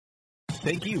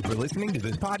Thank you for listening to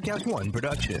this Podcast One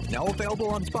production. Now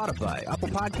available on Spotify, Apple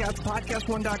Podcasts,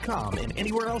 PodcastOne.com, and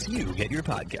anywhere else you get your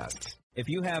podcasts. If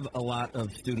you have a lot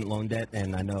of student loan debt,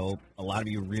 and I know a lot of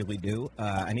you really do,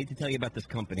 I need to tell you about this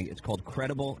company. It's called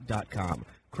Credible.com.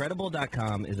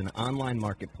 Credible.com is an online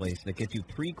marketplace that gets you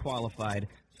pre-qualified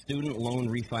student loan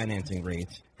refinancing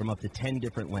rates from up to 10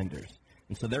 different lenders.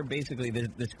 And so they're basically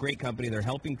this great company. They're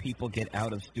helping people get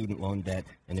out of student loan debt.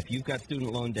 And if you've got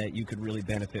student loan debt, you could really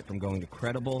benefit from going to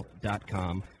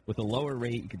Credible.com. With a lower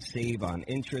rate, you could save on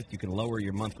interest. You can lower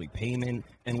your monthly payment.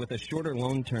 And with a shorter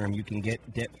loan term, you can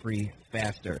get debt-free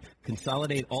faster.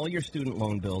 Consolidate all your student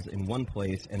loan bills in one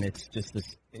place, and it's just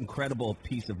this incredible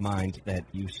peace of mind that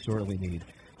you sorely need.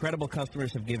 Credible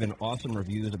customers have given awesome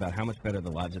reviews about how much better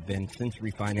their lives have been since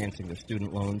refinancing their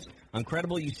student loans. On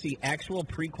Credible, you see actual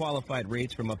pre-qualified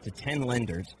rates from up to 10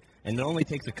 lenders, and it only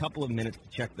takes a couple of minutes to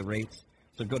check the rates.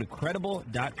 So go to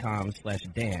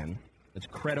Credible.com/Dan. That's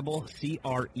Credible,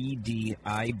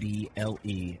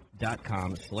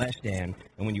 Credible.com/Dan.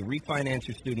 And when you refinance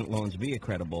your student loans via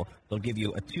Credible, they'll give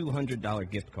you a $200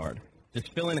 gift card.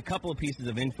 Just fill in a couple of pieces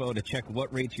of info to check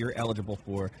what rates you're eligible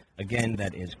for. Again,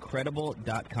 that is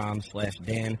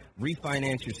Credible.com/Dan.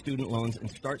 Refinance your student loans and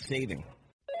start saving.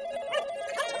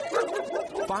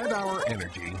 5 Hour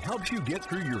Energy helps you get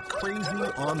through your crazy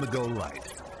on-the-go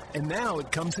life. And now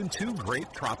it comes in 2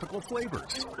 great tropical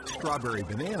flavors, strawberry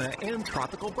banana and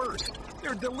tropical burst.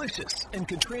 They're delicious and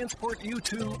can transport you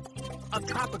to a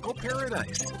tropical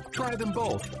paradise. Try them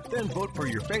both, then vote for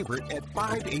your favorite at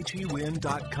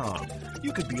 5HEWin.com.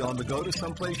 You could be on the go to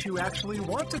someplace you actually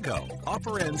want to go.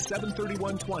 Offer ends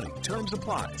 7/31/20. Terms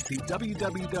apply. See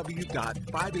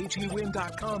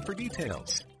www.5HEWin.com for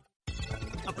details.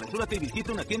 Apresúrate y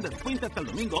visita una tienda Sprint hasta el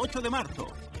domingo 8 de marzo.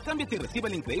 Cámbiate y recibe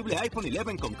el increíble iPhone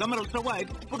 11 con cámara ultra-wide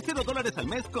por $0 al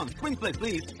mes con Sprint Flex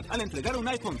Lease al entregar un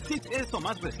iPhone 6S o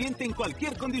más reciente en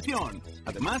cualquier condición.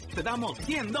 Además, te damos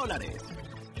 $100.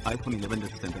 iPhone 11 de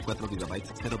 64 GB,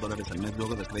 $0 al mes,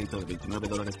 luego de crédito de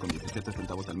 $29 con 17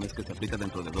 centavos al mes que se aplica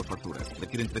dentro de 2 facturas.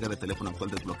 Requiere entrega de teléfono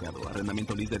actual desbloqueado,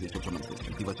 arrendamiento lease de 18 meses,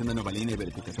 activación de nueva línea y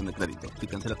verificación de crédito. Si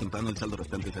cancela temprano, el saldo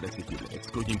restante será exigible.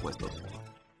 Excluye impuestos.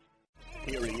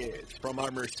 Here he is from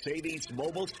our Mercedes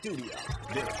mobile studio.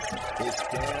 This is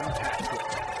Dan Patrick.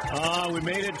 We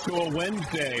made it to a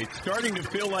Wednesday. It's starting to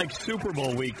feel like Super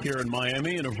Bowl week here in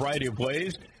Miami in a variety of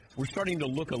ways. We're starting to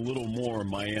look a little more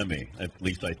Miami, at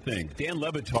least I think. Dan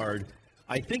Levitard,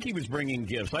 I think he was bringing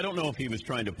gifts. I don't know if he was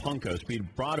trying to punk us, but he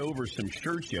brought over some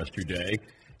shirts yesterday,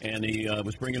 and he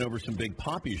was bringing over some big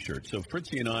Poppy shirts. So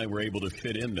Fritzy and I were able to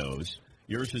fit in those.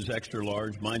 Yours is extra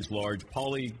large. Mine's large.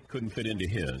 Paulie couldn't fit into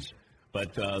his.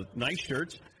 But nice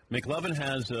shirts. McLevin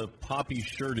has a Poppy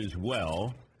shirt as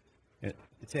well. It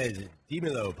says,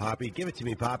 "Dimelo, Poppy. Give it to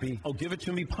me, Poppy." Oh, give it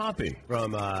to me, Poppy.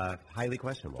 From Highly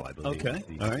Questionable, I believe. Okay.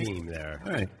 The All right. theme there.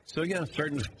 All right. So, yeah,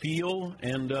 starting to feel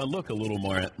and look a little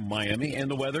more Miami. And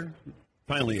the weather,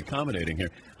 finally accommodating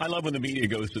here. I love when the media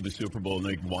goes to the Super Bowl and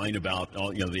they whine about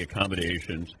all, the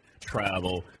accommodations,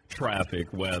 travel,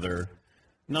 traffic, weather.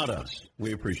 Not us.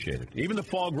 We appreciate it. Even the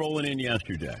fog rolling in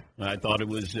yesterday. I thought it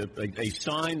was a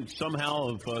sign somehow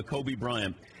of Kobe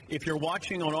Bryant. If you're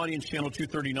watching on Audience Channel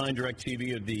 239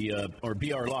 DirecTV or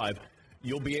BR Live,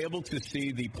 you'll be able to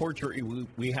see the portrait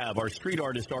we have. Our street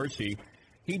artist, RC,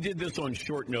 he did this on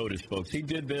short notice, folks. He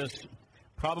did this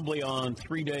probably on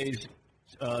 3 days'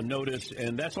 notice,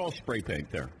 and that's all spray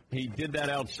paint there. He did that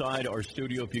outside our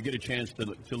studio. If you get a chance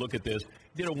to look at this,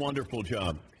 he did a wonderful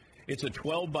job. It's a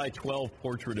 12 by 12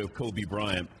 portrait of Kobe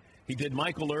Bryant. He did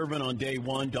Michael Irvin on day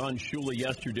one, Don Shula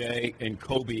yesterday, and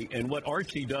Kobe. And what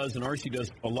RC does, and RC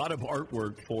does a lot of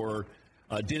artwork for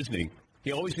Disney,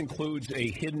 he always includes a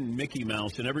hidden Mickey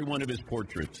Mouse in every one of his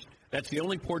portraits. That's the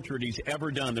only portrait he's ever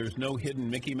done. There's no hidden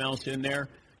Mickey Mouse in there.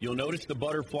 You'll notice the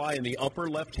butterfly in the upper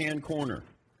left-hand corner.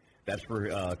 That's for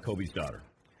Kobe's daughter.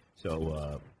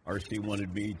 So RC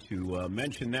wanted me to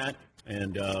mention that.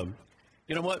 And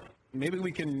you know what? Maybe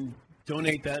we can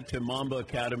donate that to Mamba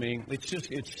Academy.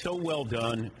 It's so well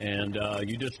done, and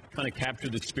you just kind of capture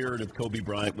the spirit of Kobe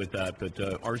Bryant with that. But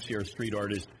RC, our street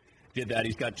artist, did that.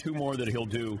 He's got 2 more that he'll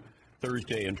do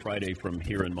Thursday and Friday from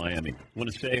here in Miami. I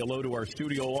want to say hello to our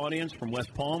studio audience from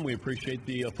West Palm. We appreciate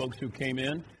the folks who came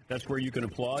in. That's where you can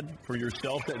applaud for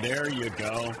yourself. There you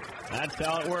go. That's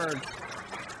how it works.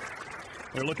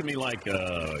 They're looking at me like,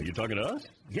 you talking to us?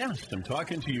 Yes, I'm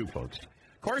talking to you folks.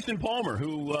 Carson Palmer,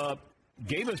 who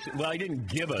gave us, well, he didn't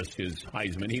give us his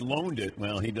Heisman. He loaned it.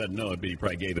 Well, he doesn't know it, but he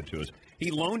probably gave it to us. He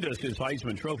loaned us his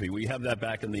Heisman Trophy. We have that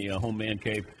back in the home man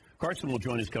cave. Carson will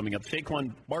join us coming up.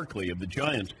 Saquon Barkley of the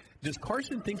Giants Does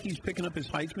Carson think he's picking up his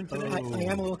Heisman today?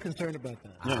 I am a little concerned about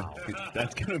that. No,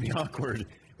 that's going to be awkward.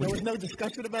 There was no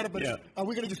discussion about it, but Yeah. are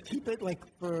we going to just keep it like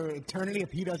for eternity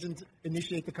if he doesn't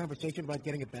initiate the conversation about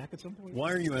getting it back at some point?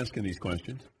 Why are you asking these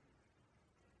questions?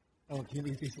 Oh,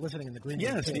 he's listening in the green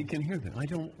room. Yes, too. he can hear that. I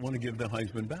don't want to give the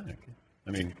Heisman back.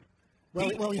 I mean,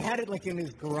 Well, he had it like in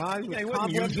his garage with he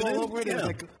wouldn't cobwebs use it. all over it. He was Yeah.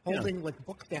 like holding like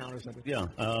books down or something. yeah.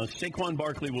 Saquon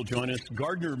Barkley will join us.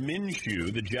 Gardner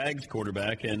Minshew, the Jags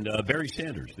quarterback, and Barry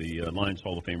Sanders, the Lions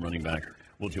Hall of Fame running back,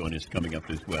 will join us coming up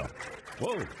as well.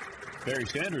 Whoa. Barry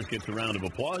Sanders gets a round of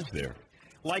applause there.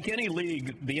 Like any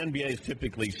league, the NBA is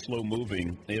typically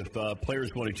slow-moving. If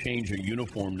players want to change a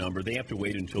uniform number, they have to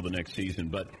wait until the next season.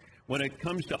 But when it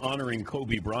comes to honoring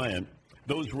Kobe Bryant,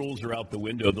 those rules are out the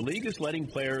window. The league is letting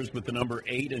players with the number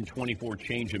 8 and 24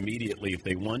 change immediately if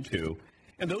they want to.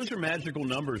 And those are magical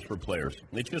numbers for players.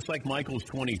 It's just like Michael's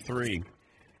 23.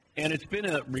 And it's been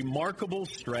a remarkable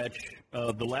stretch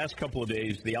the last couple of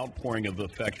days, the outpouring of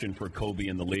affection for Kobe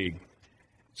in the league.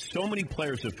 So many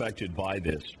players affected by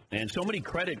this, and so many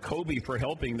credit Kobe for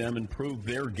helping them improve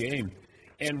their game.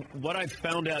 And what I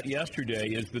found out yesterday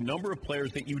is the number of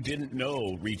players that you didn't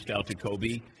know reached out to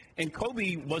Kobe. And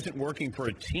Kobe wasn't working for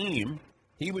a team.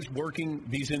 He was working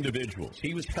these individuals.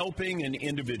 He was helping an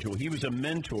individual. He was a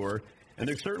mentor, and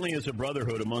there certainly is a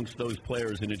brotherhood amongst those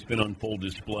players, and it's been on full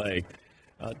display.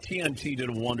 TNT did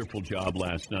a wonderful job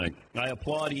last night. I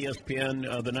applaud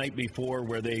ESPN the night before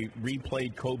where they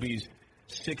replayed Kobe's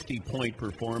 60-point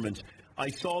performance. I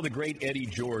saw the great Eddie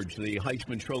George, the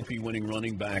Heisman Trophy winning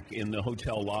running back, in the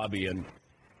hotel lobby, and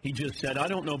he just said, I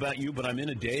don't know about you, but I'm in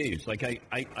a daze. Like,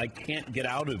 I can't get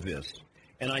out of this.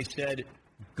 And I said,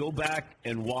 go back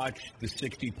and watch the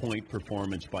 60-point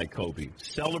performance by Kobe.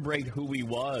 Celebrate who he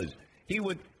was. He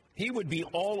would be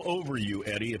all over you,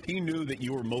 Eddie, if he knew that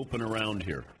you were moping around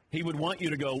here. He would want you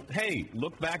to go, hey,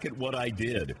 look back at what I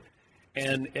did.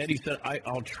 And Eddie said,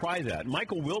 I'll try that.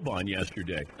 Michael Wilbon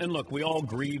yesterday. And look, we all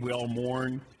grieve, we all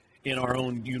mourn in our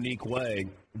own unique way.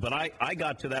 But I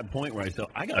got to that point where I said,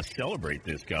 I got to celebrate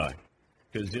this guy.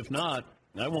 Because if not,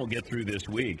 I won't get through this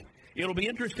week. It'll be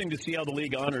interesting to see how the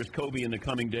league honors Kobe in the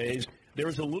coming days.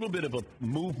 There's a little bit of a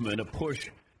movement, a push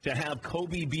to have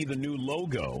Kobe be the new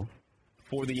logo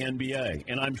for the NBA.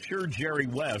 And I'm sure Jerry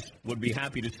West would be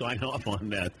happy to sign off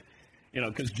on that. You know,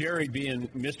 because Jerry being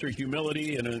Mr.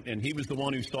 Humility, and he was the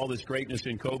one who saw this greatness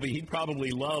in Kobe, he'd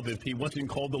probably love if he wasn't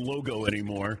called the logo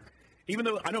anymore. Even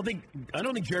though I don't think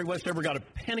Jerry West ever got a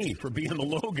penny for being the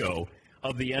logo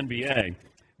of the NBA.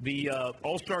 The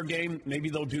All-Star game, maybe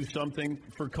they'll do something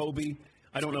for Kobe.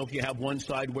 I don't know if you have one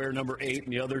side wear number 8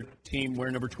 and the other team wear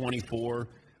number 24.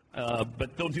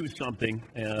 But they'll do something.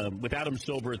 With Adam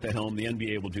Silver at the helm, the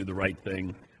NBA will do the right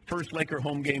thing. First Laker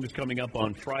home game is coming up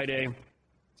on Friday.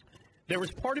 There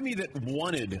was part of me that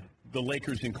wanted the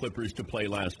Lakers and Clippers to play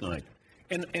last night.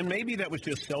 And maybe that was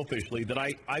just selfishly that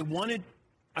I wanted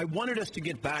us to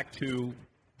get back to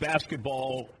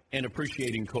basketball and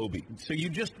appreciating Kobe. So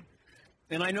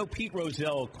and I know Pete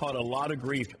Rozelle caught a lot of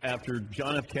grief after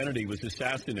John F. Kennedy was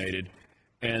assassinated.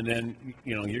 And then,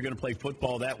 you're going to play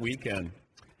football that weekend.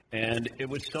 And it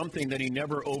was something that he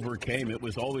never overcame. It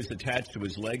was always attached to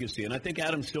his legacy. And I think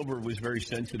Adam Silver was very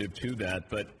sensitive to that.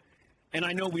 And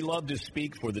I know we love to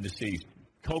speak for the deceased.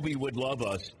 Kobe would love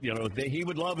us. He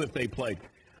would love if they played.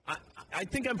 I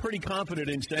think I'm pretty confident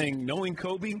in saying, knowing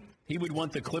Kobe, he would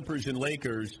want the Clippers and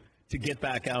Lakers to get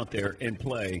back out there and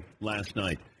play last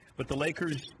night. But the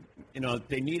Lakers,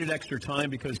 they needed extra time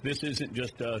because this isn't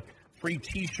just a free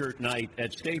T-shirt night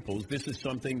at Staples. This is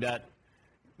something that,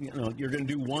 you're going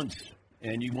to do once,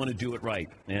 and you want to do it right.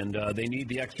 And they need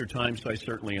the extra time, so I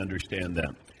certainly understand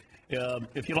that.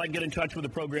 If you'd like to get in touch with the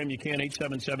program, you can,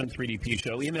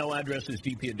 877-3DP-SHOW. Email address is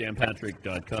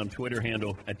dp@danpatrick.com. Twitter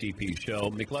handle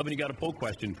 @DP-SHOW. McLovin, you got a poll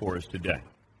question for us today.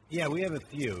 Yeah, we have a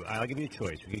few. I'll give you a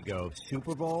choice. We could go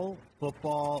Super Bowl,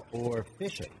 football, or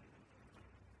fishing.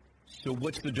 So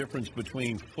what's the difference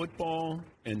between football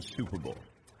and Super Bowl?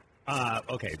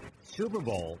 Okay, Super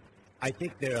Bowl, I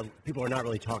think people are not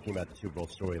really talking about the Super Bowl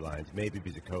storylines, maybe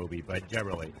because of Kobe, but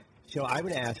generally. So I'm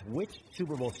going to ask, which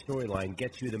Super Bowl storyline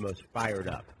gets you the most fired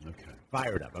up? Okay.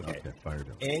 Fired up, okay. Okay, fired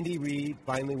up. Andy Reid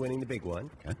finally winning the big one.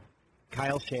 Okay.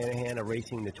 Kyle Shanahan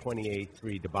erasing the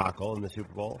 28-3 debacle in the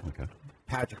Super Bowl. Okay.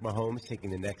 Patrick Mahomes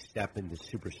taking the next step into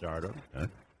superstardom.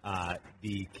 Okay.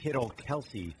 The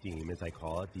Kittle-Kelsey theme, as I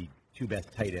call it, the two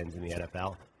best tight ends in the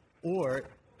NFL. Or,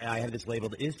 I have this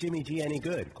labeled, is Jimmy G any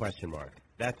good? ?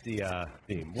 That's the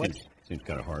theme. Seems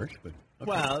kind of harsh, but... Okay.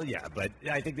 Well, yeah, but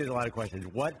I think there's a lot of questions.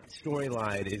 What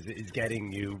storyline is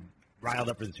getting you riled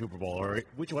up for the Super Bowl, or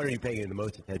which one are you paying the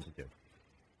most attention to?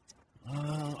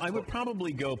 I would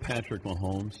probably go Patrick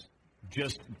Mahomes.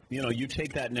 Just, you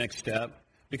take that next step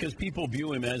because people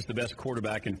view him as the best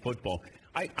quarterback in football.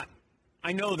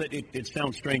 I know that it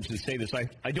sounds strange to say this.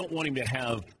 I don't want him to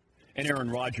have an Aaron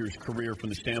Rodgers career from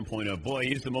the standpoint of, boy,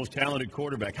 he's the most talented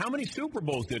quarterback. How many Super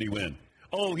Bowls did he win?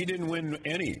 Oh, he didn't win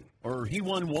any, or he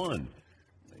won one.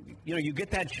 You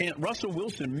get that chance. Russell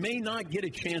Wilson may not get a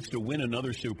chance to win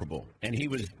another Super Bowl, and he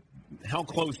was how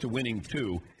close to winning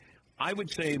two. I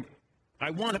would say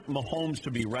I want Mahomes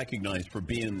to be recognized for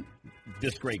being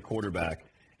this great quarterback.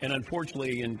 And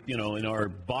unfortunately, in our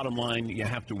bottom line, you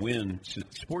have to win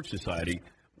sports society.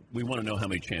 We want to know how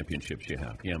many championships you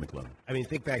have. Yeah, McLovin. I mean,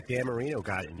 think back. Dan Marino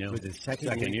got it with his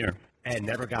second year and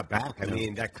never got back. I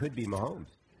mean, that could be Mahomes.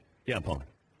 Yeah, Paul.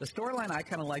 The storyline I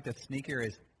kind of like that's sneakier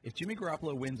is if Jimmy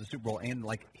Garoppolo wins the Super Bowl and,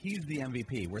 he's the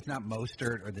MVP, where it's not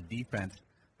Mostert or the defense,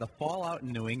 the fallout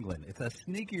in New England, it's a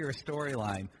sneakier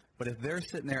storyline. But if they're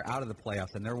sitting there out of the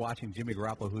playoffs and they're watching Jimmy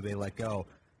Garoppolo, who they let go,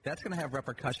 that's going to have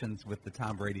repercussions with the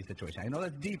Tom Brady situation. I know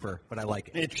that's deeper, but I like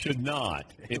it. It should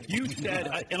not. If you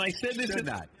said, and I said this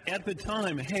at the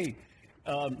time, hey,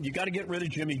 you got to get rid of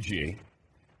Jimmy G,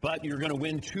 but you're going to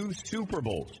win 2 Super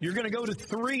Bowls. You're going to go to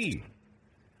 3.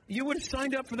 You would have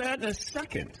signed up for that in a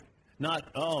second. Not,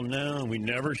 oh, no, we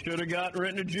never should have gotten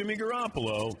rid of Jimmy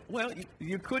Garoppolo. Well,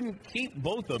 you couldn't keep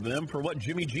both of them for what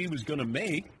Jimmy G was going to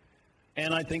make,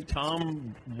 and I think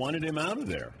Tom wanted him out of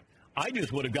there. I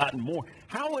just would have gotten more.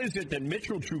 How is it that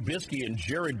Mitchell Trubisky and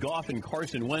Jared Goff and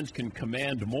Carson Wentz can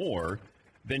command more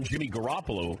than Jimmy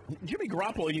Garoppolo? Jimmy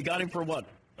Garoppolo, you got him for what,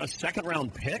 a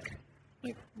second-round pick?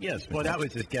 Yes. Well, that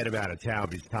was just get him out of town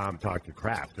because Tom talked to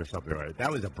Kraft or something. Right? That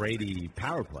was a Brady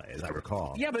power play, as I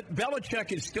recall. Yeah, but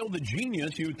Belichick is still the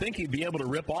genius. You would think he'd be able to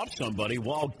rip off somebody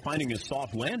while finding a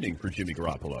soft landing for Jimmy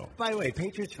Garoppolo. By the way,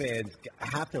 Patriots fans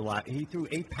have to lie. He threw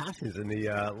 8 passes in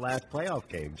the last playoff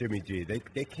game, Jimmy G.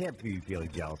 They can't be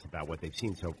feeling jealous about what they've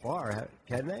seen so far,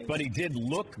 can they? But he did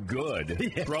look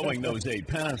good throwing those 8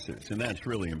 passes, and that's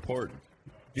really important.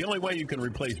 The only way you can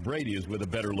replace Brady is with a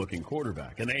better-looking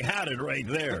quarterback, and they had it right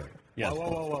there. Yes,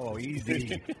 whoa,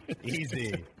 easy,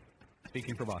 easy.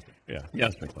 Speaking for Boston. Yeah,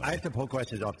 yes, McLeod. I have to pull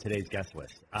questions off today's guest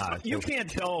list. You can't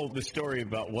tell the story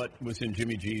about what was in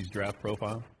Jimmy G's draft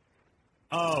profile?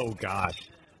 Oh, gosh.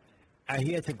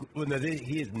 He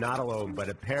is not alone, but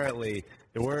apparently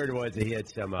the word was that he had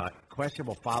some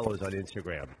questionable follows on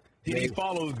Instagram. Did he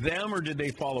follow them, or did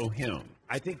they follow him?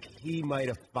 I think he might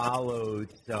have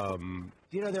followed some.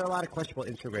 There are a lot of questionable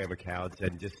Instagram accounts,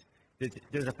 and just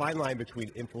there's a fine line between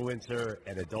influencer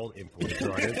and adult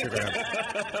influencer on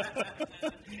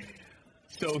Instagram.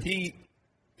 So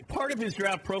part of his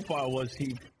draft profile was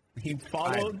he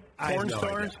followed porn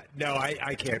stars? No,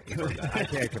 I can't confirm that. I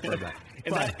can't confirm that.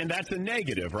 And that's a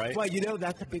negative, right? Well,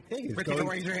 that's a big thing. Fritzy, don't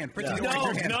raise your hand. Fritzy, don't raise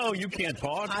your hand. No, you can't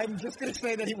talk. I'm just going to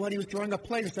say that when he was drawing up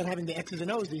players, instead of having the X's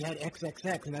and O's, he had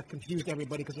XXX, and that confused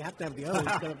everybody because you have to have the O's.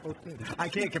 I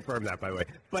can't confirm that, by the way.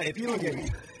 But if you look at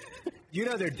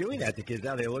they're doing that to kids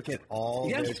now. They look at all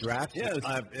their drafts. Yes.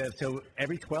 So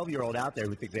every 12-year-old out there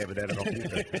who thinks they have an NFL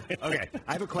future. Okay,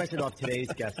 I have a question off today's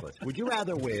guest list. Would you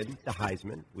rather win the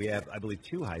Heisman? We have, I believe,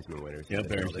 2 Heisman winners. Yeah,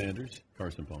 Barry Sanders,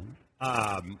 Carson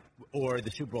Palmer. Or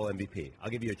the Super Bowl MVP. I'll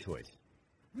give you a choice.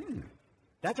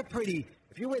 That's a pretty.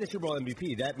 If you win the Super Bowl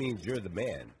MVP, that means you're the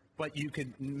man. But you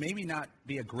could maybe not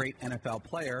be a great NFL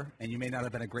player, and you may not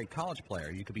have been a great college player.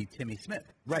 You could be Timmy Smith.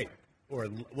 Right. Or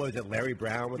what was it, Larry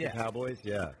Brown with the Cowboys?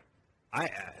 Yeah. I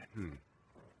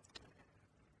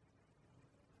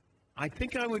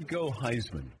think I would go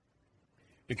Heisman.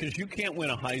 Because you can't win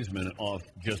a Heisman off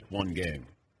just one game.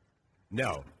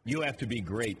 No. You have to be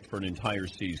great for an entire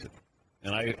season.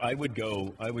 And I would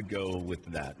go with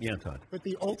that. Yeah, Todd. But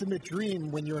the ultimate dream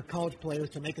when you're a college player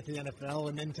is to make it to the NFL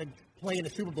and then to play in a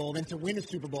Super Bowl and then to win a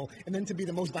Super Bowl and then to be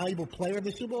the most valuable player of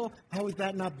the Super Bowl. How is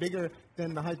that not bigger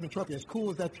than the Heisman Trophy? As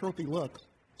cool as that trophy looks,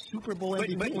 Super Bowl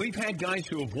MVP. But we've had guys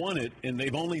who have won it, and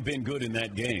they've only been good in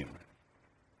that game.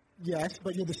 Yes,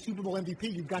 but you're the Super Bowl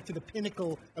MVP. You got to the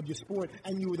pinnacle of your sport,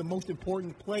 and you were the most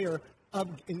important player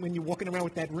when you're walking around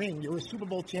with that ring. You're a Super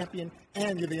Bowl champion,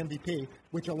 and you're the MVP,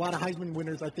 which a lot of Heisman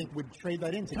winners, I think, would trade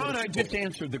that in. Todd, I just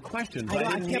answered the questions.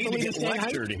 I didn't need to get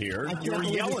lectured here. You were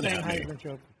yelling at me.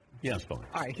 Yes, Paul.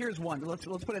 All right, here's one. Let's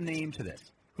put a name to this.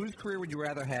 Whose career would you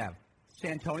rather have?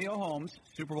 Santonio Holmes,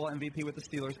 Super Bowl MVP with the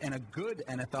Steelers, and a good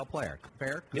NFL player.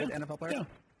 Fair? Good NFL player? Yeah.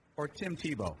 Or Tim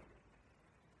Tebow?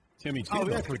 Timmy Oh,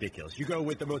 Tebow. that's ridiculous. You go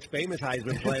with the most famous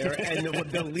Heisman player and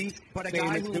the least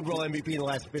famous Super Bowl MVP in the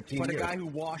last 15 years. But a guy who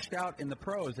washed out in the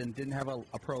pros and didn't have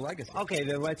a pro legacy. Okay,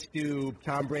 then let's do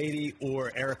Tom Brady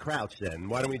or Eric Crouch then.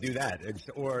 Why don't we do that?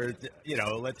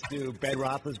 Let's do Ben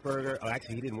Roethlisberger. Oh,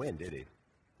 actually, he didn't win, did he?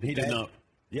 He did not.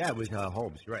 Yeah, it was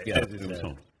Holmes, right? Yeah, it was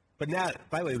Holmes. But now,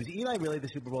 by the way, was Eli really the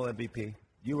Super Bowl MVP?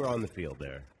 You were on the field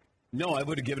there. No, I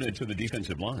would have given it to the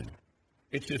defensive line.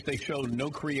 It's just they showed no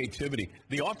creativity.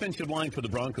 The offensive line for the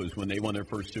Broncos when they won their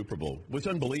first Super Bowl was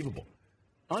unbelievable.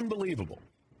 Unbelievable.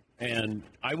 And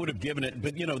I would have given it,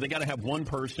 but, they got to have one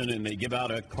person, and they give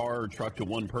out a car or truck to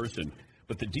one person.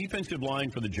 But the defensive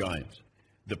line for the Giants,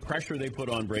 the pressure they put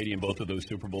on Brady in both of those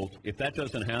Super Bowls, if that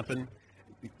doesn't happen,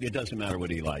 it doesn't matter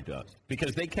what Eli does.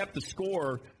 Because they kept the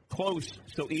score close,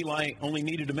 so Eli only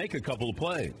needed to make a couple of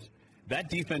plays. That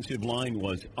defensive line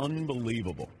was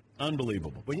unbelievable.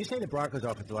 Unbelievable. When you say the Broncos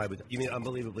offensive line, you mean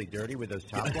unbelievably dirty with those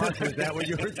top blocks? Is that what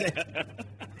you were saying?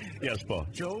 Yes, Paul.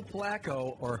 Joe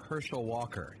Flacco or Herschel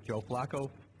Walker? Joe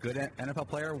Flacco, good NFL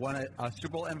player, won a Super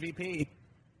Bowl MVP.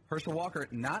 Herschel Walker,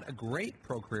 not a great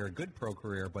pro career, good pro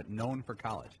career, but known for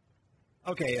college.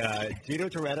 Okay, Gino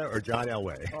Torretta or John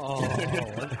Elway? Oh,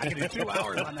 I can do 2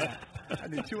 hours on that. I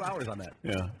do 2 hours on that.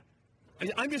 Yeah.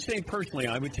 I'm just saying, personally,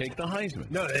 I would take the Heisman.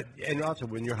 No, and also,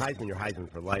 when you're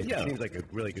Heisman for life. Yeah. It seems like a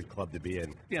really good club to be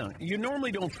in. Yeah, you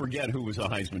normally don't forget who was a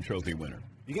Heisman Trophy winner.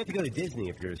 You get to go to Disney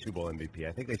if you're a Super Bowl MVP.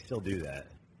 I think they still do that.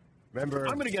 Remember?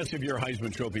 I'm going to guess if you're a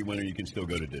Heisman Trophy winner, you can still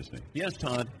go to Disney. Yes,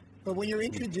 Todd? But when you're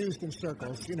introduced in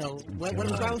circles,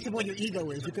 regardless of what your ego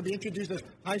is, you could be introduced as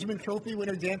Heisman Trophy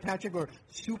winner Dan Patrick or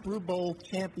Super Bowl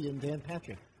champion Dan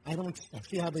Patrick. I don't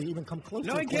see how they even come close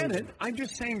to No, I get it. I'm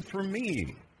just saying, for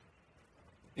me,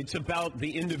 it's about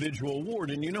the individual award,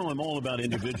 and I'm all about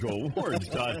individual awards,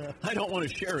 Todd. I don't want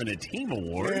to share in a team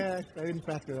award. Yeah, I didn't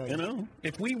factor that.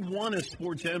 If we won a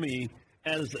sports Emmy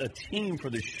as a team for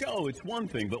the show, it's one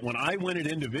thing, but when I win it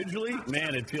individually,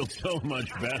 man, it feels so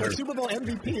much better. The Super Bowl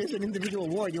MVP is an individual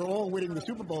award. You're all winning the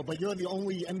Super Bowl, but you're the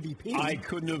only MVP. I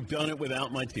couldn't have done it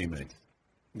without my teammates.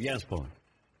 Yes, Paul.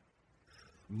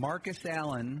 Marcus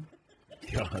Allen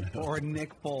God. or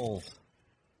Nick Foles?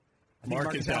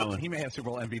 Marcus Allen. He may have Super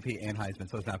Bowl MVP and Heisman,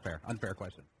 so it's not fair. Unfair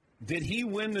question. Did he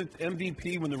win the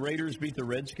MVP when the Raiders beat the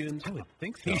Redskins? I would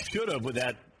think so. He should have with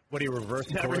that. What, he reversed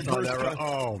that course on that?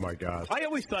 Oh, my gosh. I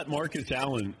always thought Marcus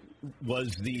Allen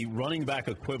was the running back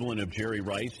equivalent of Jerry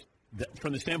Rice.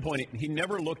 From the standpoint, he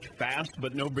never looked fast,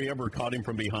 but nobody ever caught him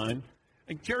from behind.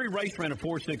 Like Jerry Rice ran a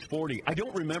 4.6 40. I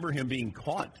don't remember him being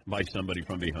caught by somebody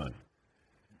from behind.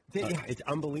 Yeah, it's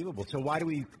unbelievable. So why do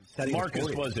we study Marcus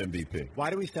the 40? was MVP. Why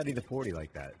do we study the 40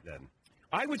 like that, then?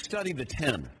 I would study the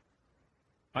 10.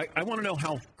 I want to know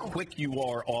how quick you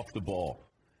are off the ball.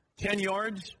 10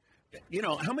 yards,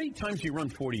 how many times do you run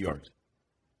 40 yards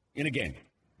in a game?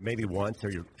 Maybe once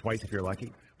or twice if you're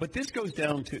lucky. But this goes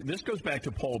back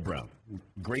to Paul Brown,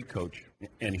 great coach,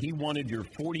 and he wanted your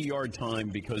 40-yard time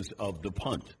because of the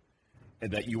punt,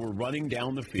 and that you were running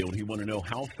down the field. He wanted to know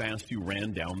how fast you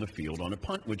ran down the field on a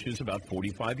punt, which is about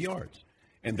 45 yards.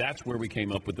 And that's where we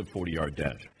came up with the 40-yard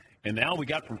dash. And now we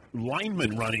got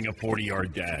linemen running a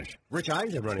 40-yard dash. Rich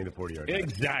Eisen running the 40-yard dash.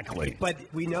 Exactly. But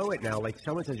we know it now. Like,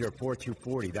 someone says you're a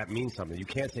 4.240, that means something. You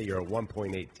can't say you're a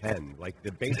 1.810. Like,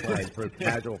 the baseline for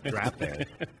casual draft fans.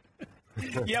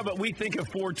 Yeah, but we think of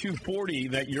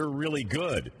 4.240 that you're really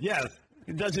good. Yes.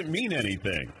 It doesn't mean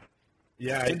anything.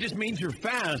 Yeah, it just means you're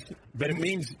fast, but it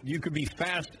means you could be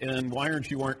fast, and why aren't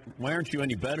you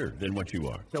any better than what you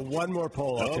are? So one more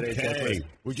poll on today's episode.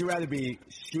 Would you rather be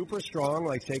super strong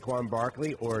like Saquon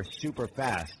Barkley or super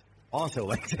fast, also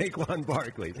like Saquon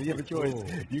Barkley? So you have a choice. Ooh.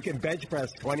 You can bench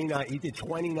press 29. He did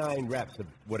 29 reps of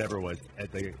whatever it was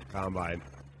at the combine.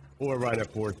 Or run a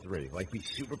 4.3, like be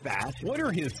super fast. What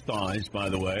are his thighs, by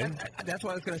the way? That's why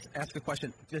I was going to ask a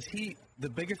question. The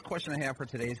biggest question I have for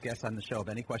today's guest on the show, of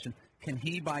any question, can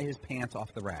he buy his pants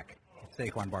off the rack?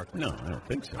 Saquon Barkley. No, I don't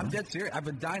think so. I'm dead serious. I've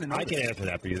been dying to know. I can't answer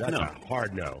that for you. That's a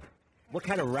hard no. What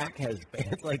kind of rack has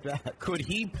pants like that? Could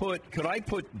I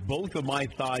put both of my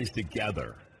thighs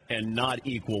together and not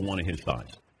equal one of his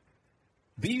thighs?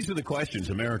 These are the questions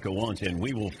America wants, and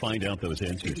we will find out those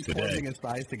answers He's today. Putting his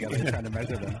thighs together and trying to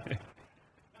measure them.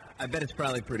 I bet it's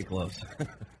probably pretty close.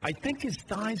 I think his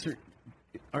thighs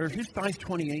are his thighs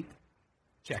 28?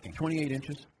 Checking. 28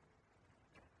 inches?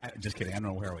 Just kidding. I don't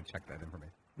know where I would check that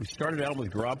information. We started out with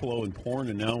Garoppolo and porn,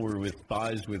 and now we're with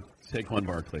thighs with Saquon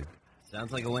Barkley.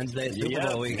 Sounds like a Wednesday Super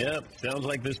Bowl week. Yep, sounds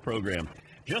like this program.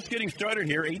 Just getting started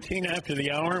here, 18 after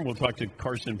the hour. We'll talk to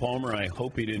Carson Palmer. I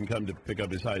hope he didn't come to pick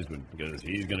up his Heisman because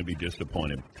he's going to be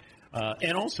disappointed.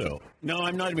 And also, no,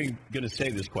 I'm not even going to say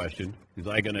this question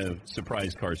because I'm going to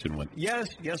surprise Carson with. Yes,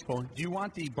 Paul. Do you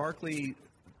want the Barkley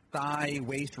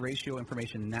thigh-waist ratio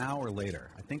information now or later?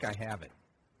 I think I have it.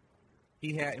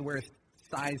 He wears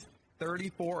size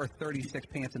 34 or 36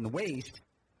 pants in the waist.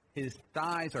 His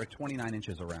thighs are 29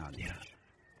 inches around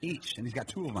each. And he's got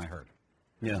 2 of them, I heard.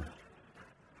 Yeah.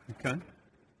 Okay.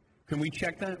 Can we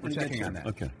check that? We're checking on that.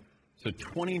 Okay. So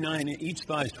 29, each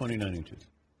thigh is 29 inches.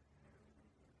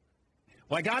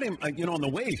 Well, I got him, on the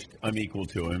waist, I'm equal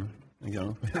to him,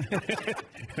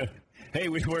 Hey,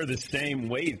 we wear the same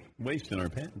waist in our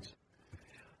pants.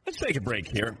 Let's take a break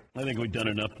here. I think we've done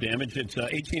enough damage. It's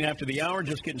 18 after the hour,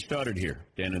 just getting started here.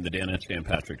 Dan and the Danettes, Dan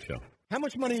Patrick Show. How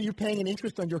much money are you paying in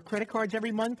interest on your credit cards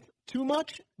every month? Too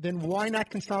much? Then why not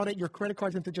consolidate your credit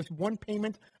cards into just one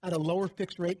payment at a lower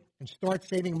fixed rate and start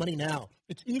saving money now?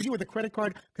 It's easy with a credit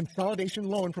card consolidation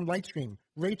loan from Lightstream.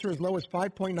 Rates are as low as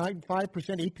 5.95%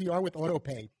 APR with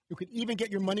AutoPay. You could even get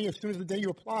your money as soon as the day you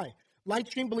apply.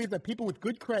 Lightstream believes that people with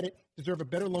good credit deserve a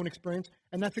better loan experience,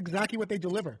 and that's exactly what they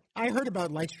deliver. I heard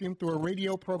about Lightstream through a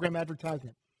radio program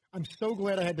advertisement. I'm so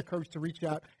glad I had the courage to reach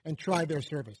out and try their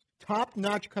service.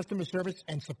 Top-notch customer service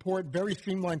and support, very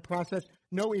streamlined process,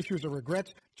 no issues or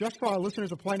regrets. Just for our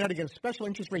listeners, apply now to get a special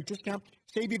interest rate discount.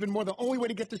 Save even more. The only way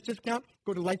to get this discount,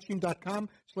 go to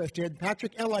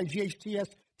lightstream.com/DanPatrick,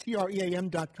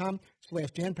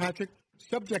 LIGHTSTREAM.com/DanPatrick.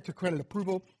 Subject to credit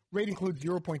approval. Rate includes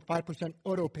 0.5%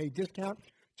 auto pay discount.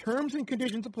 Terms and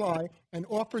conditions apply, and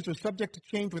offers are subject to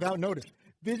change without notice.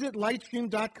 Visit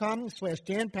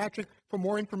lightstream.com/DanPatrick for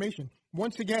more information.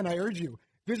 Once again, I urge you,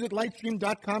 visit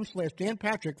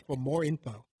lightstream.com/DanPatrick for more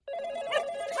info.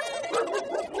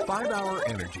 5-Hour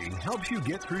Energy helps you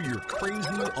get through your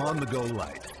crazy on-the-go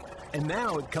life. And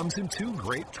now it comes in 2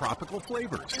 great tropical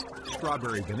flavors,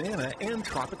 strawberry banana and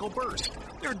tropical burst.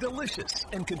 They're delicious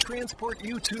and can transport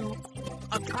you to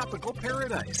a tropical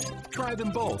paradise. Try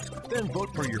them both, then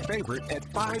vote for your favorite at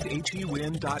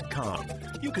 5HEWin.com.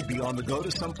 You could be on the go to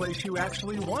someplace you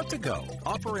actually want to go.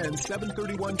 Offer ends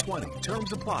 7/31/20.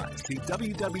 Terms apply. See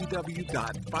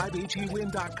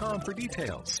www.5HEWin.com for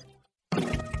details.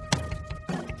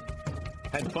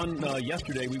 Had fun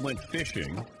yesterday. We went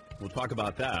fishing. We'll talk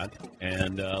about that.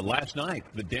 And last night,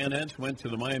 the Danettes went to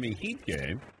the Miami Heat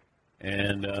game.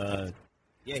 And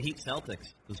Heat Celtics.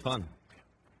 It was fun.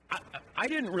 I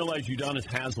didn't realize Udonis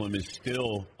Haslem is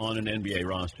still on an NBA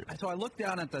roster. So I looked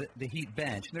down at the Heat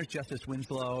bench, and there's Justice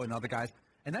Winslow and other guys.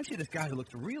 And I see this guy who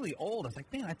looks really old. I was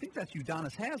like, man, I think that's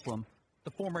Udonis Haslem,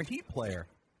 the former Heat player.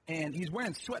 And he's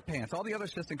wearing sweatpants. All the other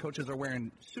assistant coaches are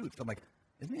wearing suits. I'm like,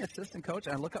 isn't he assistant coach?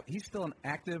 And I look up, he's still an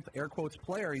active, air quotes,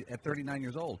 player at 39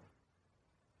 years old.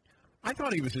 I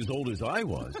thought he was as old as I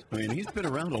was. I mean, he's been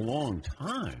around a long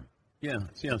time. Yeah,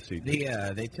 Steve.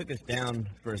 They took us down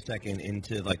for a second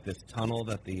into like this tunnel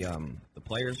that the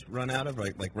players run out of,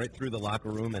 like right through the locker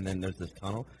room, and then there's this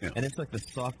tunnel, and it's like the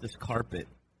softest carpet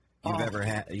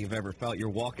you've ever felt. You're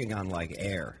walking on like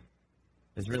air.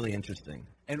 It's really interesting.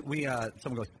 And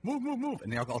someone goes, move,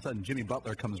 and then all of a sudden Jimmy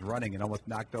Butler comes running and almost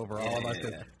knocked over all of us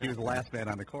because he was the last man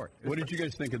on the court. What did you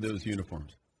guys think of those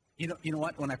uniforms? You know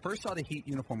what? When I first saw the Heat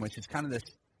uniform, which is kind of this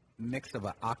mix of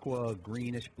an aqua,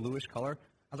 greenish, bluish color,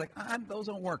 I was like, those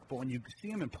don't work. But when you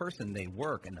see them in person, they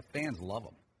work, and the fans love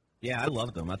them. Yeah, I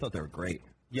loved them. I thought they were great.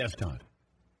 Yes, Todd.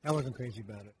 I wasn't crazy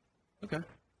about it. Okay.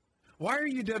 Why are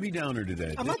you Debbie Downer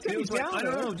today? I'm not Debbie Downer. I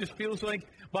don't know. It just feels like,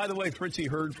 by the way, Fritzy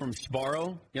heard from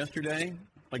Sparrow yesterday.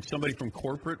 Like somebody from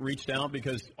corporate reached out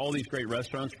because all these great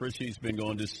restaurants, Fritzy's been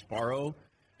going to Sparrow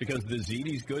because the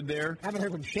ziti's good there. I haven't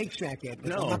heard from Shake Shack yet.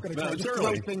 No, I'm not going to try to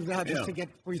throw things out just to get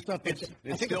free stuff. It's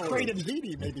I think a creative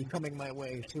ziti may be coming my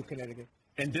way to Connecticut.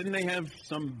 And didn't they have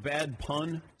some bad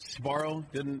pun, Sparrow?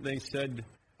 Didn't they said...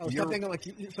 something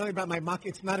about my mock.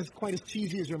 It's not quite as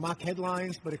cheesy as your mock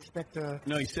headlines, but expect a...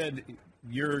 No, he said,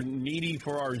 you're needy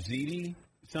for our ziti,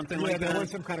 something like that. Yeah, there was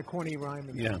some kind of corny rhyme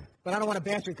in there. But I don't want to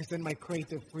bash it because then my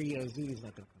crate of free ziti's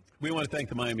not going to come. We want to thank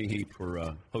the Miami Heat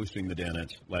for hosting the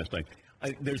Danettes last night.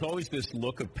 There's always this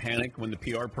look of panic when the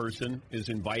PR person is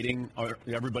inviting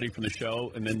everybody from the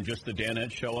show, and then just the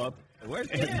Danettes show up. Where's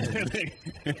Dan?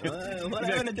 What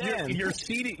happened to Dan? Your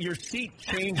seat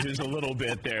changes a little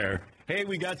bit there. Hey,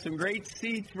 we got some great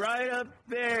seats right up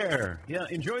there. Yeah,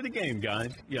 enjoy the game,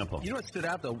 guys. Yeah, Paul. You know what stood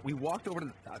out, though? We walked over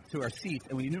to our seats,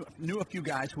 and we knew a few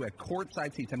guys who had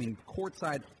courtside seats. I mean,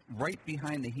 courtside right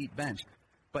behind the Heat bench.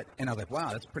 And I was like, wow,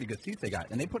 that's pretty good seats they got.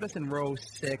 And they put us in row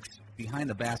 6 behind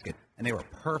the basket, and they were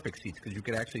perfect seats because you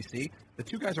could actually see. The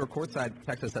two guys who were courtside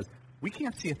texted us says, we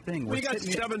can't see a thing. We got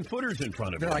 7-footers in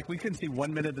front of They're us. like, we couldn't see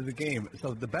 1 minute of the game.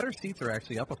 So the better seats are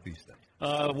actually up a few steps.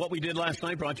 What we did last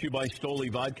night brought to you by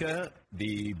Stoli Vodka.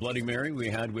 The Bloody Mary we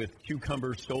had with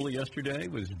cucumber Stoli yesterday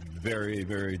was very,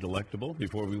 very delectable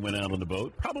before we went out on the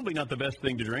boat. Probably not the best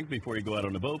thing to drink before you go out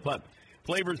on the boat, but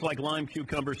flavors like lime,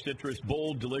 cucumber, citrus,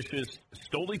 bold, delicious,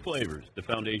 Stoli flavors, the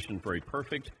foundation for a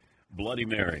perfect Bloody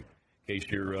Mary. In case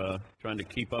you're trying to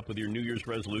keep up with your New Year's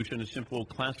resolution, a simple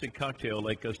classic cocktail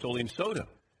like Stoli and soda.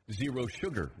 0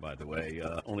 sugar, by the way.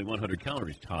 Only 100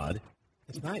 calories, Todd.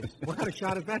 It's nice. What kind of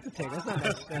shot is that to take? That's not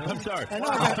nice. I'm sorry.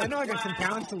 I know I got some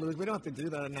pounds to lose. We don't have to do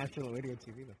that on national radio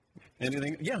TV, though.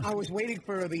 Anything? Yeah. I was waiting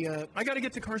for the... I got to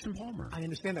get to Carson Palmer. I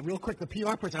understand that. Real quick, the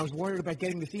PR person, I was worried about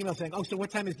getting this email saying, oh, so what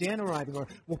time is Dan arriving? Or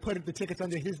we'll put the tickets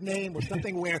under his name or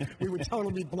something where we would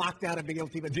totally be blocked out of being able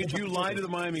to even... Did you lie to the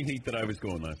Miami Heat that I was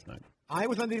going last night? I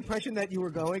was under the impression that you were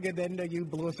going, and then you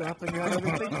blew us up and you had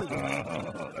other things to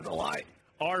do. That's a lie.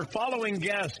 Our following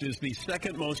guest is the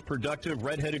second most productive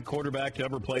redheaded quarterback to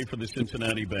ever play for the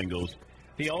Cincinnati Bengals.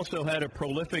 He also had a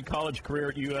prolific college career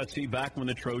at USC back when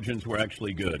the Trojans were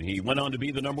actually good. He went on to be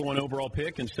the number 1 overall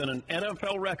pick and set an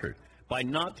NFL record by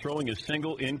not throwing a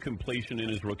single incompletion in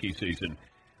his rookie season.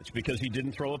 It's because he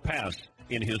didn't throw a pass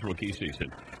in his rookie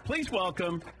season. Please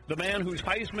welcome the man whose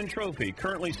Heisman Trophy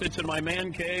currently sits in my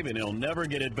man cave and he'll never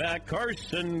get it back,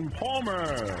 Carson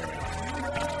Palmer.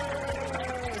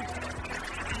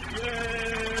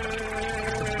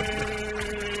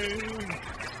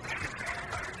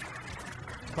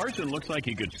 Carson looks like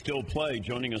he could still play,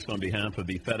 joining us on behalf of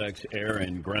the FedEx Air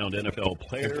and Ground NFL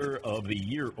Player of the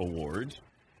Year Awards.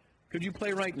 Could you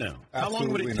play right now? Absolutely. How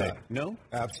long would it take? Not. No?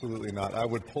 Absolutely not. I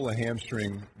would pull a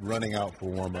hamstring running out for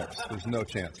warm-ups. There's no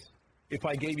chance. If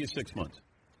I gave you 6 months?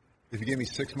 If you gave me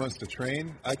 6 months to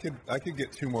train, I could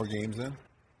get 2 more games in.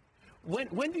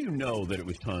 When do you know that it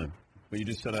was time? When you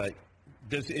just said,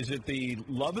 is it the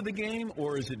love of the game,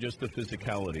 or is it just the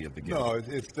physicality of the game? No,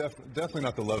 it's definitely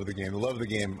not the love of the game. The love of the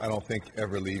game, I don't think,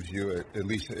 ever leaves you. At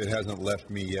least it hasn't left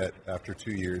me yet after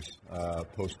 2 years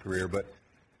post-career. But,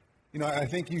 you know, I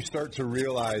think you start to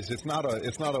realize it's not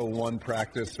a one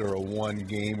practice or a one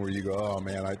game where you go, oh,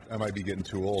 man, I might be getting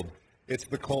too old. It's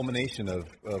the culmination of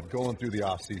going through the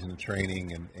offseason and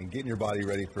training and getting your body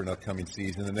ready for an upcoming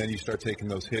season. And then you start taking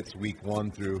those hits week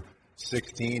 1 through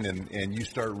 16, and you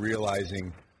start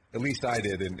realizing, at least I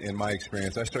did in my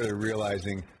experience, I started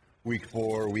realizing week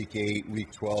 4, week 8,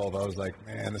 week 12, I was like,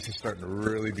 man, this is starting to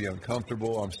really be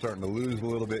uncomfortable. I'm starting to lose a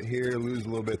little bit here, lose a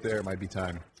little bit there. It might be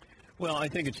time. Well, I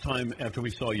think it's time after we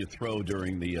saw you throw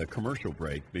during the commercial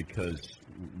break, because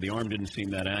the arm didn't seem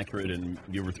that accurate, and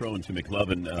you were throwing to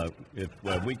McLovin.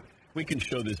 We can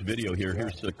show this video here.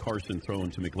 Here's Carson throwing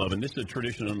to McLovin. This is a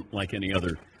tradition unlike any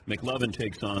other. McLovin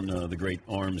takes on the great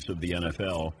arms of the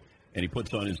NFL, and he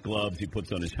puts on his gloves, he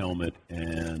puts on his helmet,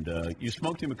 and you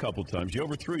smoked him a couple times. You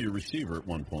overthrew your receiver at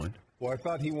one point. Well, I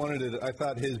thought he wanted it. I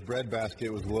thought his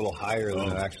breadbasket was a little higher than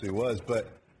it actually was, but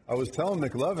I was telling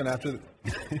McLovin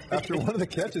after one of the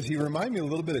catches, he reminded me a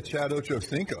little bit of Chad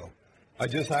Ochocinco. I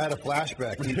had a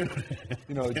flashback.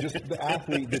 Just the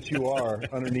athlete that you are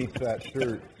underneath that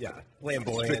shirt. Yeah,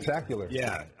 flamboyant. Spectacular.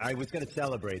 Yeah, I was going to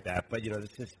celebrate that, but,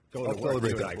 it's just going I'll to work.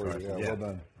 Celebrate that for you. Yeah,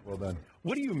 well done.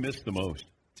 What do you miss the most?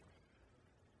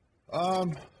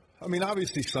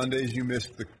 Obviously Sundays, you miss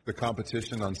the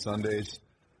competition on Sundays.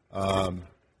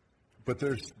 But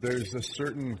there's a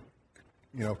certain,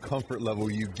 comfort level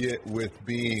you get with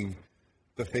being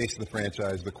the face of the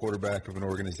franchise, the quarterback of an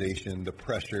organization, the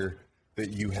pressure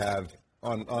that you have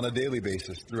on a daily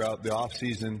basis throughout the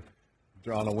offseason,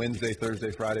 on a Wednesday,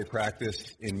 Thursday, Friday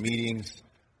practice, in meetings,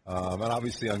 and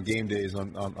obviously on game days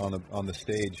on the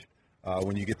stage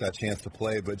when you get that chance to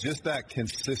play. But just that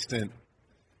consistent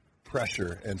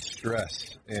pressure and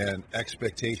stress and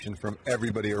expectation from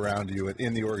everybody around you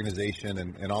in the organization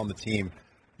and on the team,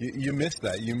 you miss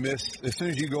that. You miss, as soon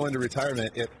as you go into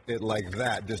retirement, it like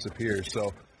that disappears.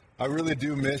 So I really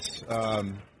do miss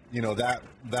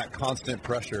that constant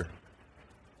pressure.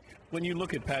 When you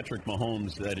look at Patrick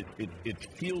Mahomes, that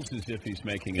it feels as if he's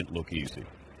making it look easy.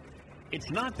 It's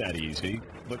not that easy,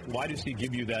 but why does he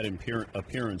give you that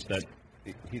appearance that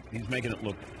he's making it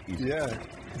look easy? Yeah,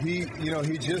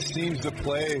 he just seems to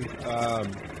play.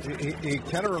 He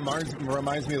kind of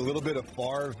reminds me a little bit of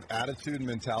Favre attitude and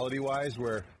mentality wise,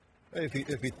 where hey,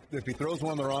 if he throws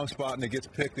one in the wrong spot and it gets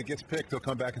picked. He'll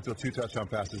come back and throw 2 touchdown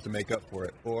passes to make up for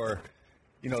it, or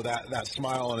that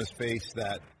smile on his face,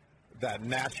 that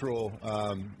natural,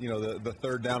 the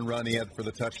third down run he had for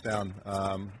the touchdown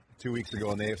 2 weeks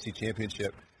ago in the AFC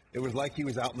Championship. It was like he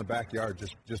was out in the backyard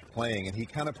just playing, and he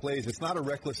kind of plays. It's not a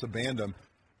reckless abandon,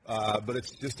 but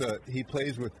it's just he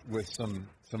plays with some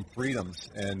freedoms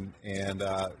and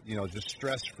just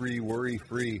stress-free,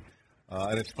 worry-free.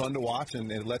 And it's fun to watch,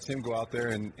 and it lets him go out there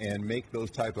and make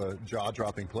those type of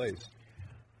jaw-dropping plays.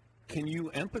 Can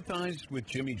you empathize with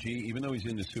Jimmy G? Even though he's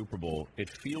in the Super Bowl, it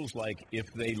feels like if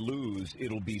they lose,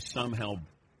 it'll be somehow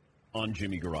on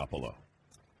Jimmy Garoppolo.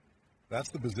 That's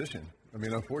the position. I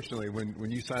mean, unfortunately,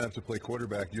 when you sign up to play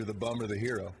quarterback, you're the bum or the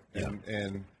hero.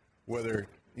 And whether,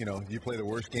 you play the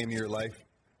worst game of your life,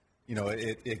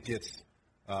 it gets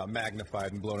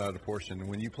magnified and blown out of proportion.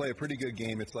 When you play a pretty good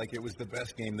game, it's like it was the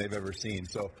best game they've ever seen.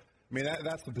 So, I mean,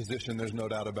 that's the position. There's no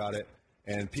doubt about it.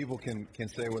 And people can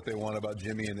say what they want about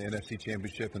Jimmy in the NFC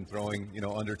Championship and throwing,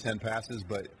 under 10 passes,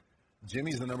 but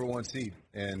Jimmy's the number one seed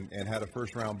and had a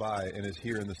first-round bye and is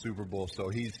here in the Super Bowl. So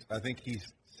I think he's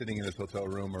sitting in his hotel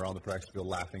room or on the practice field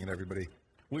laughing at everybody.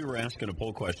 We were asking a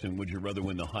poll question, would you rather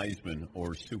win the Heisman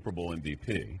or Super Bowl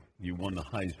MVP? You won the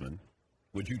Heisman.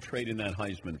 Would you trade in that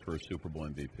Heisman for a Super Bowl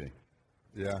MVP?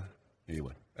 Yeah. You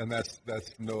would. And that's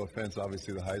no offense,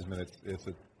 obviously, the Heisman. It's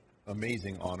an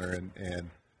amazing honor and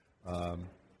a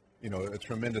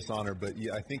tremendous honor. But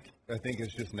yeah, I think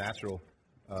it's just natural.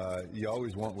 You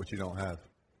always want what you don't have.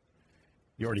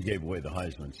 You already gave away the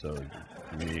Heisman, so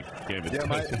you gave it. Yeah,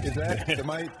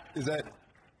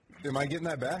 am I getting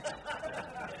that back?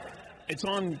 It's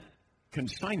on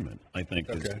consignment, I think,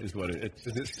 is what it's.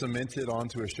 Is it cemented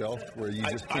onto a shelf where you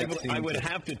just can't see? I would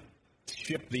have to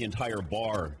ship the entire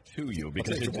bar to you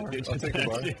because I'll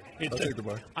take the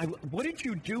bar. What did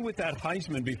you do with that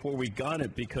Heisman before we got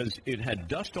it? Because it had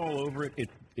dust all over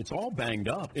it. It's all banged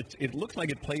up. It looks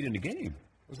like it played in the game.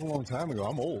 It was a long time ago.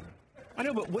 I'm old. I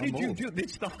know, but what did you do?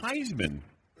 It's the Heisman.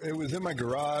 It was in my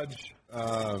garage,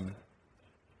 and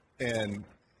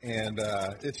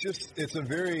it's a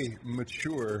very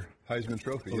mature Heisman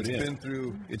Trophy. It's been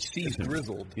through. It's seasoned. It's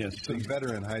grizzled. Yes, it's a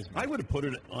veteran Heisman. I would have put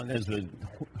it on as a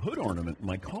hood ornament in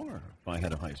my car if I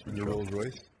had a Heisman. Your Rolls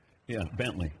Royce. Yeah,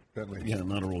 Bentley. Yeah,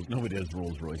 not a Rolls. Nobody has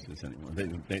Rolls Royces anymore.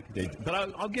 But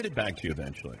I'll get it back to you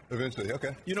eventually. Eventually,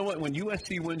 okay. You know what? When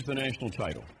USC wins the national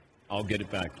title, I'll get it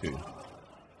back to you.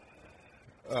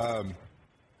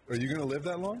 Are you going to live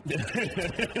that long?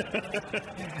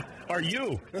 Are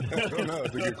you? I don't know.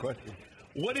 It's a good question.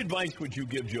 What advice would you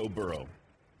give Joe Burrow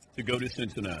to go to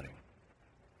Cincinnati?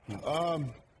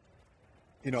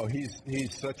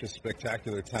 He's such a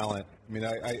spectacular talent. I mean,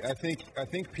 I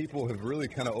think people have really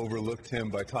kind of overlooked him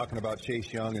by talking about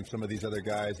Chase Young and some of these other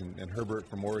guys and Herbert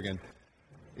from Oregon.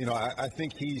 I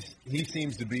think he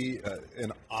seems to be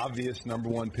an obvious number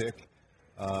one pick.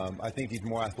 I think he's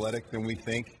more athletic than we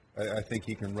think. I think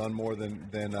he can run more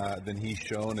than he's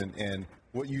shown, and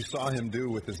what you saw him do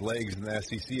with his legs in the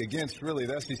SEC against really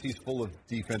the SEC is full of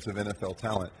defensive NFL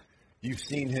talent. You've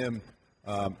seen him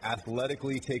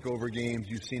athletically take over games.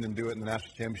 You've seen him do it in the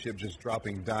national championship, just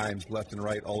dropping dimes left and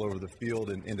right all over the field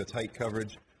and into tight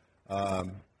coverage. I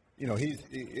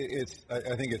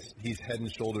think he's head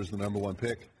and shoulders the number one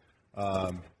pick.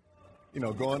 Going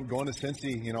to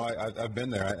Cincy, I've been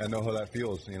there. I know how that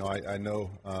feels. I know.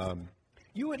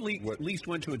 You at least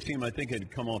went to a team I think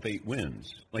had come off 8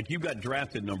 wins. Like you got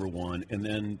drafted number one, and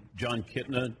then John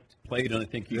Kitna played, and I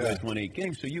think you guys won 8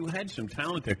 games. So you had some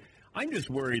talent there. I'm just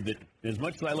worried that as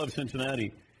much as I love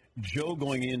Cincinnati, Joe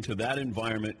going into that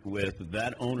environment with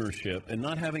that ownership and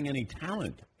not having any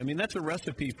talent. I mean, that's a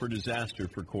recipe for disaster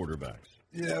for quarterbacks.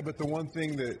 Yeah, but the one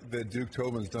thing that Duke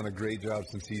Tobin's done a great job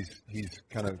since he's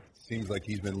kind of seems like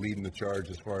he's been leading the charge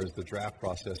as far as the draft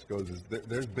process goes is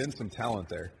there's been some talent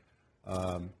there.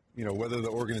 Whether the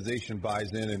organization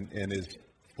buys in and is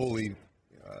fully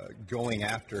going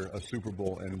after a Super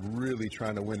Bowl and really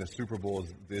trying to win a Super Bowl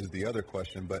is the other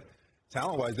question. But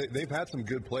talent-wise, they've had some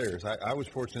good players. I was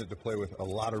fortunate to play with a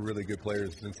lot of really good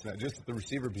players since just at the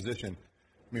receiver position.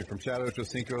 I mean, from Chad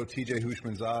Ochocinco, T.J.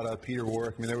 Hushmanzada, Peter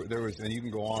Warrick. I mean, there was, and you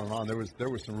can go on and on. There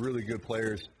was some really good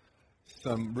players,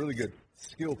 some really good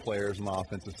skill players on the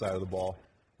offensive side of the ball.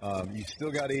 You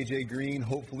still got A.J. Green.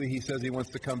 Hopefully he says he wants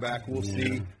to come back. We'll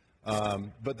see.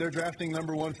 But they're drafting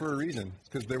number one for a reason. It's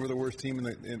because they were the worst team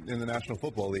in the National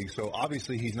Football League. So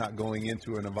obviously he's not going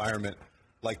into an environment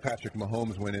like Patrick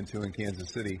Mahomes went into in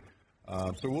Kansas City.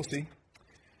 So we'll see.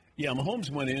 Yeah, Mahomes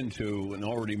went into an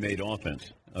already made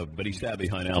offense, but he sat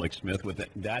behind Alex Smith. With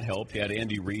that helped. He had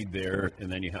Andy Reid there,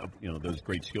 and then you have those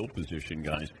great skill position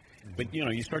guys. But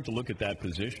you start to look at that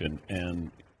position,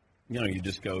 and you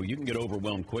just go, you can get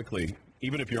overwhelmed quickly,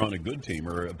 even if you're on a good team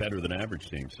or a better than average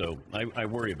team. So I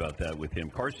worry about that with him.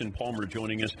 Carson Palmer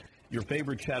joining us. Your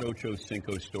favorite Chad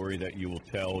Ochocinco story that you will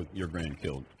tell your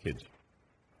grandkids?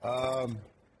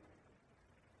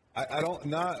 I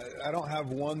don't have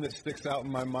one that sticks out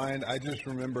in my mind. I just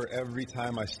remember every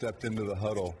time I stepped into the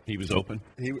huddle. He was open?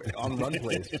 On run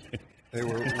plays.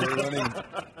 We're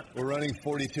running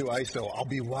 42 ISO. I'll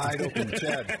be wide open,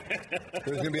 Chad.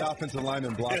 There's going to be offensive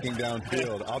linemen blocking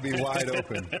downfield. I'll be wide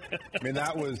open. I mean,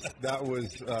 that was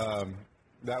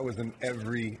an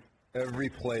every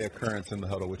play occurrence in the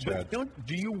huddle with Chad. Do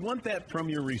you want that from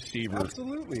your receiver?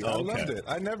 Absolutely. Oh, I okay. loved it.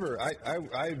 I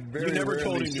very You never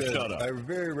told rarely him to said, shut up. I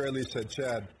very rarely said,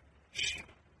 Chad, shh.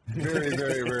 Very,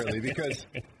 very rarely, because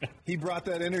he brought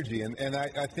that energy. And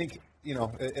I think,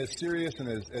 as serious and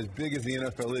as big as the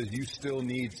NFL is, you still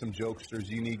need some jokesters.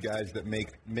 You need guys that make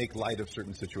light of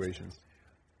certain situations.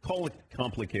 Call a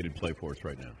complicated play for us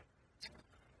right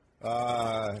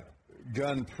now.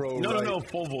 Gun pro. No,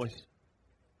 full voice.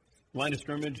 Line of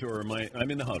scrimmage, or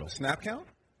I'm in the huddle? Snap count?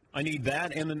 I need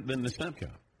that, and then the snap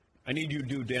count. I need you to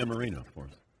do Dan Marino for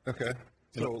us. Okay.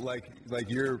 So like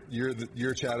you're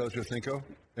Chad Ochocinco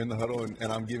in the huddle,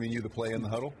 and I'm giving you the play in the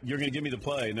huddle. You're going to give me the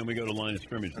play, and then we go to line of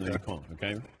scrimmage, and then you call.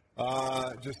 Okay.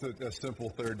 Just a simple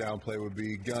third down play would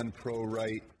be gun pro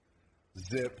right,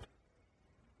 zip,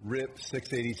 rip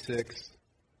 686,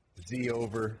 Z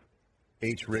over,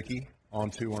 H Ricky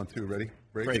on 2-on-2. Ready?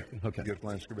 Break. Okay. Get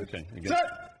line of scrimmage. Okay.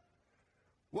 Set.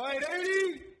 White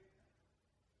 80!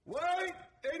 White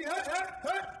 80!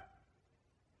 Hut!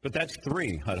 But that's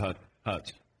 3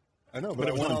 huts. I know, but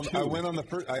I went on the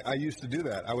first. I used to do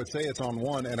that. I would say it's on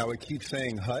 1, and I would keep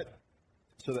saying hut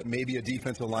so that maybe a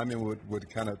defensive lineman would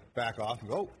kind of back off and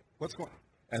go, oh, what's going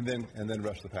on? And then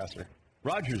rush the passer.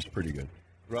 Rogers is pretty good.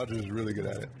 Rogers is really good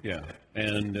at it. Yeah.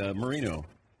 And Marino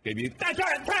gave you, that's it!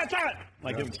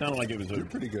 Like it sounded like it was You're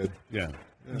pretty good. Yeah.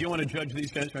 Do you want to judge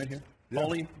these guys right here? Yeah.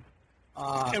 Paulie?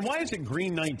 And why is it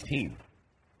green 19?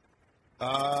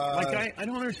 I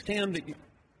don't understand that.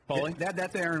 Paulie?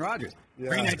 That's Aaron Rodgers. Yeah.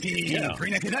 Green 19. Yeah.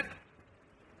 Green 19.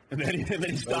 And then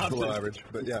he stops below it. average,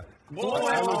 but yeah. Whoa.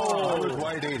 I was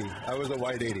white 80. I was a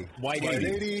white 80. White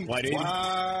 80. White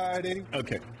 80.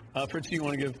 Okay. Fritz, do you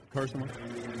want to give Carson one?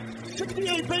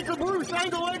 68 Baker Bruce,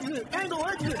 angle exit.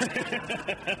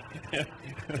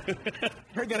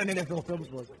 Heard that on NFL Films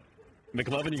was.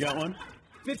 McLovin, you got one?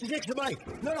 56 the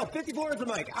mic. No, 54 is the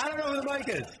mic. I don't know who the mic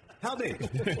is. Help me.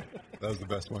 That was the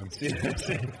best one. This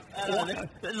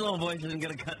little voice isn't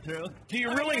going to cut through. Do you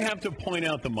really have to point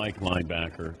out the Mike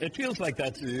linebacker? It feels like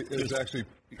It's actually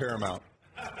paramount.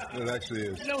 It actually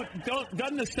is.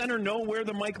 Doesn't the center know where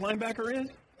the Mike linebacker is?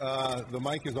 The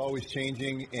mic is always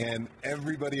changing, and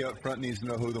everybody up front needs to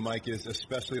know who the mic is,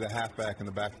 especially the halfback in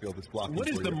the backfield that's blocking. What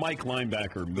does the Mike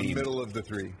linebacker mean? The middle of the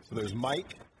three. So there's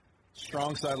Mike,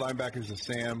 strong side linebackers the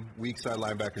Sam, weak side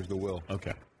linebackers the Will.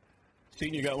 Okay.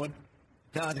 Seton, you got one?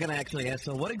 No, I was going to actually ask,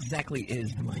 so what exactly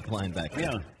is the Mike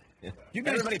linebacker? Yeah.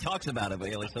 Everybody talks about it, but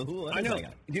you're like, so who? I know.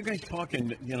 You guys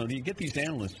talking, you get these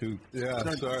analysts who... Yeah,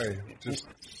 sorry. Just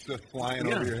flying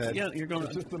over your head. Yeah, you're going...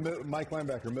 It's just the Mike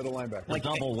linebacker, middle linebacker. Like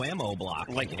double whammo block.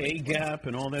 Like A-gap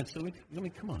and all that stuff.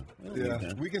 Come on.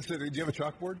 Yeah. We can sit... Do you have a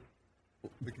chalkboard?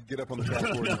 We could get up on the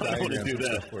chalkboard and diagram do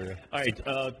that for you. All right.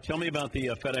 Tell me about the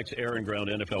FedEx Air and Ground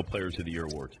NFL Players of the Year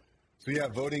Awards. So, yeah,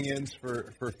 voting ends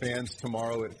for fans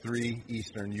tomorrow at 3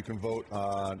 Eastern. You can vote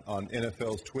on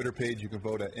NFL's Twitter page. You can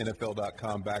vote at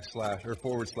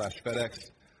NFL.com//FedEx.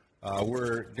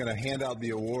 We're going to hand out the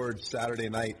awards Saturday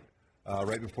night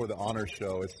right before the honors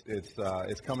show.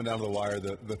 It's coming down to the wire.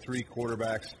 The 3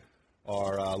 quarterbacks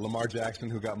are Lamar Jackson,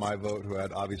 who got my vote, who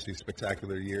had obviously a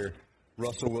spectacular year,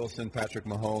 Russell Wilson, Patrick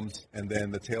Mahomes, and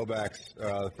then the tailbacks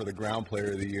for the ground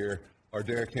player of the year are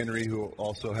Derrick Henry, who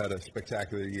also had a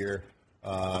spectacular year,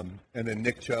 and then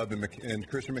Nick Chubb and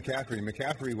Christian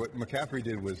McCaffrey. What McCaffrey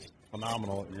did was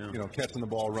phenomenal. Yeah. Catching the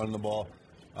ball, running the ball.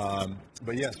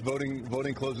 But yes,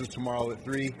 voting closes tomorrow at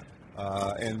 3,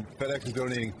 and FedEx is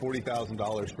donating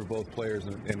 $40,000 for both players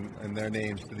and their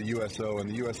names to the USO.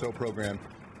 And the USO program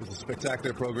is a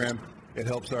spectacular program. It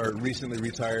helps our recently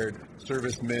retired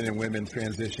servicemen and women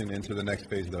transition into the next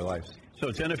phase of their lives. So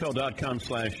it's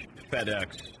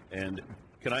NFL.com/FedEx. And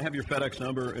can I have your FedEx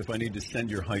number if I need to send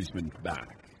your Heisman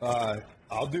back?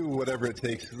 I'll do whatever it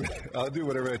takes. But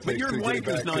your wife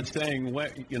is not saying,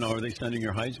 are they sending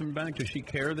your Heisman back? Does she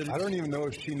care that it's... I don't even know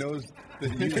if she knows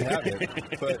that you have it.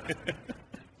 But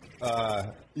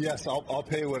yes, I'll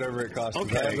pay whatever it costs.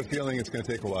 Okay. I have a feeling it's going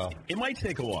to take a while. It might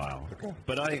take a while,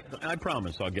 but I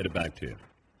promise I'll get it back to you.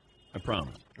 I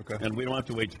promise. Okay. And we don't have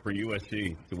to wait for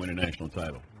USC to win a national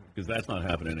title, because that's not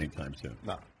happening anytime soon.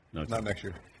 No, it's not next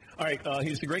year. All right,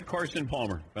 he's the great Carson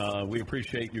Palmer. We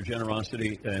appreciate your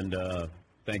generosity, and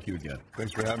thank you again.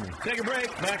 Thanks for having me. Take a break.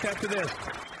 Back after this.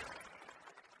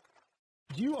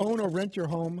 Do you own or rent your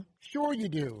home? Sure you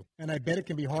do, and I bet it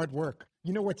can be hard work.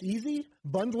 You know what's easy?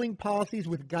 Bundling policies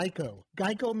with Geico.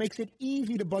 Geico makes it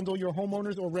easy to bundle your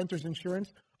homeowners or renters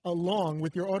insurance along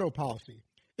with your auto policy.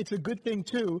 It's a good thing,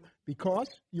 too, because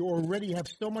you already have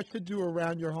so much to do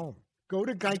around your home. Go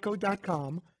to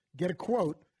geico.com, get a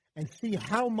quote, and see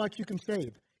how much you can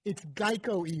save. It's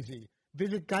Geico easy.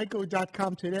 Visit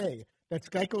geico.com today. That's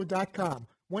geico.com.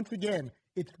 Once again,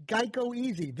 it's Geico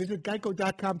easy. Visit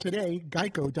geico.com today,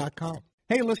 geico.com.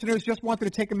 Hey, listeners, just wanted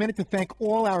to take a minute to thank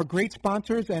all our great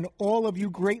sponsors and all of you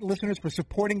great listeners for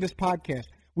supporting this podcast.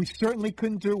 We certainly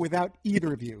couldn't do it without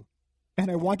either of you. And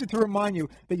I wanted to remind you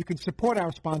that you can support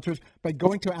our sponsors by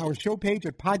going to our show page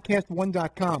at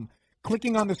podcast1.com,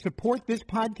 clicking on the Support This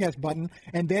Podcast button,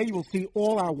 and there you will see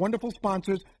all our wonderful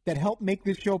sponsors that help make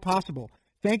this show possible.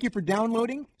 Thank you for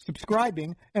downloading,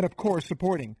 subscribing, and, of course,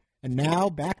 supporting. And now,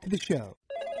 back to the show.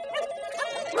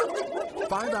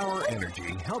 5-Hour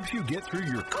Energy helps you get through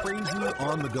your crazy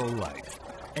on-the-go life.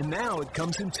 And now it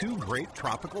comes in two great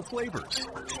tropical flavors,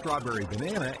 Strawberry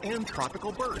Banana and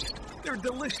Tropical Burst. They're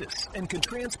delicious and can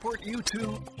transport you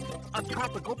to a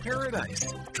tropical paradise.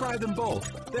 Try them both,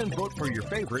 then vote for your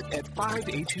favorite at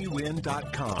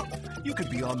 5hewin.com. You could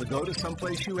be on the go to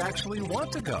someplace you actually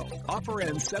want to go. Offer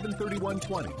ends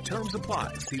 7/31/20. Terms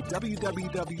apply. See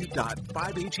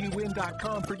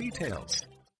www.5hewin.com for details.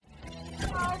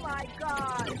 Oh, my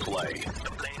God. The play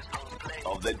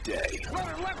of the day.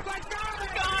 Runner left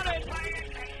side, got it!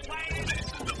 This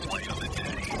is the play of the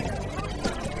day.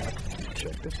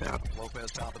 Check this out.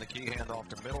 Lopez top of the key, hand off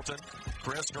to Middleton.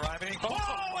 Chris driving.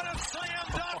 Oh, and a slam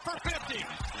dunk for 50.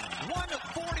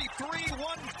 143,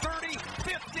 130,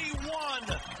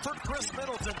 51 for Chris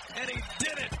Middleton, and he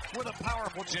did it with a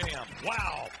powerful jam.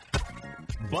 Wow.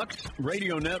 Bucks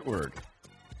Radio Network.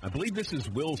 I believe this is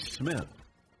Will Smith.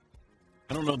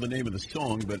 I don't know the name of the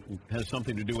song, but it has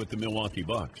something to do with the Milwaukee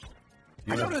Bucks.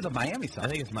 I thought it was a Miami song. I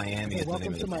think it's Miami. Hey,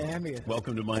 welcome to Miami.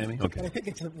 Welcome to Miami? Okay. And I think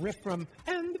it's a riff from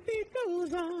And the Beat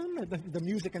Goes On. The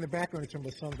music in the background is from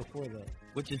the song before that.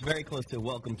 Which is very close to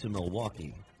Welcome to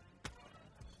Milwaukee.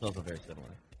 It's also very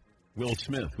similar. Will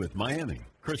Smith with Miami.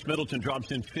 Chris Middleton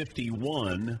drops in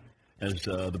 51 as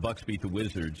the Bucks beat the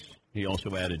Wizards. He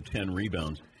also added 10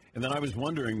 rebounds. And then I was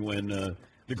wondering when the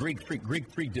Greek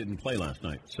Freak didn't play last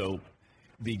night. So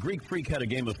the Greek Freak had a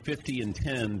game of 50 and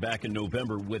 10 back in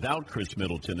November without Chris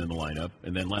Middleton in the lineup.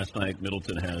 And then last night,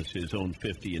 Middleton has his own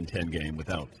 50 and 10 game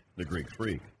without the Greek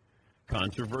Freak.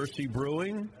 Controversy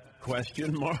brewing?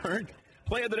 Question mark.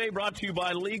 Play of the day brought to you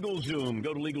by LegalZoom.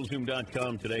 Go to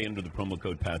LegalZoom.com today. Enter the promo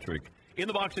code Patrick in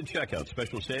the box at checkout.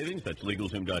 Special savings. That's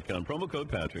LegalZoom.com. Promo code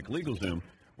Patrick. LegalZoom,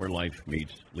 where life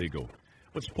meets legal.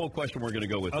 What's the poll question we're going to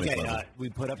go with? Okay,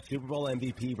 we put up Super Bowl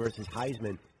MVP versus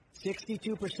Heisman.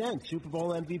 62% Super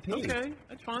Bowl MVP. Okay,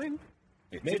 that's fine.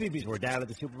 Maybe because we're down at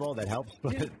the Super Bowl, that helps.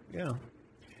 But yeah.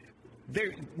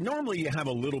 Normally you have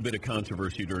a little bit of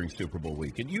controversy during Super Bowl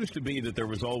week. It used to be that there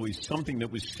was always something that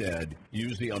was said,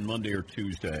 usually on Monday or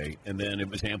Tuesday, and then it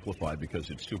was amplified because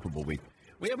it's Super Bowl week.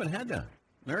 We haven't had that.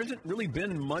 There hasn't really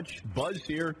been much buzz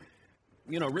here.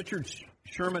 You know, Richard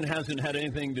Sherman hasn't had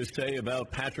anything to say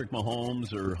about Patrick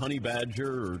Mahomes or Honey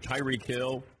Badger or Tyreek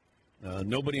Hill.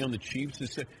 Nobody on the Chiefs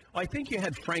has said. I think you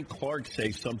had Frank Clark say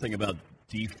something about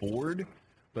D. Ford,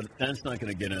 but that's not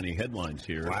going to get any headlines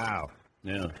here. Wow.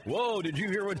 Yeah. Whoa, did you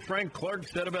hear what Frank Clark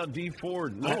said about D.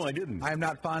 Ford? No, I didn't. I am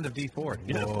not fond of D. Ford.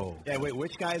 Yeah. Whoa. Yeah, wait,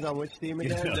 which guy's on which team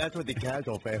again? Yeah. That's what the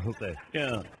casual fan will say.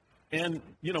 Yeah. And,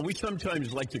 you know, we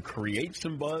sometimes like to create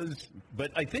some buzz, but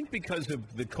I think because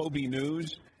of the Kobe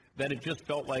news that it just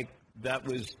felt like that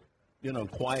was, you know,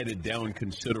 quieted down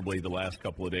considerably the last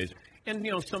couple of days. And,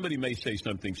 you know, somebody may say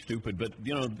something stupid, but,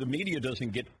 you know, the media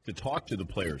doesn't get to talk to the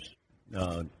players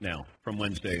now from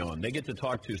Wednesday on. They get to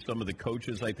talk to some of the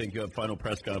coaches. I think you have final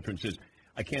press conferences.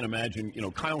 I can't imagine, you know,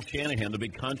 Kyle Shanahan, the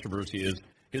big controversy is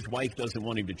his wife doesn't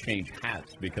want him to change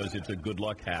hats because it's a good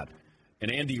luck hat. And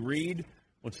Andy Reid,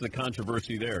 what's the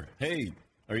controversy there? Hey,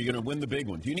 are you going to win the big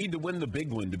one? Do you need to win the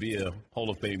big one to be a Hall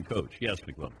of Fame coach? Yes,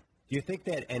 McClellan. Do you think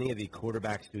that any of the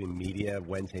quarterbacks doing media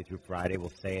Wednesday through Friday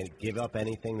will say give up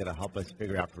anything that'll help us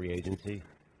figure out free agency?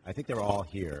 I think they're all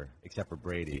here except for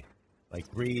Brady. Like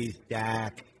Breeze,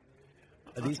 Dak.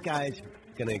 Are these guys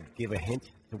going to give a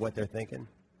hint to what they're thinking?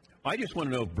 I just want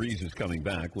to know if Breeze is coming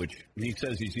back, which he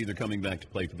says he's either coming back to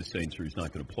play for the Saints or he's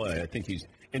not going to play. I think he's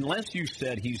 – unless you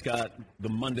said he's got the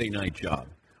Monday night job,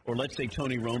 or let's say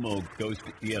Tony Romo goes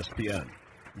to ESPN,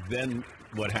 then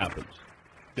what happens?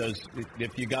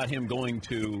 If you got him going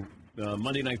to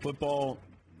Monday Night Football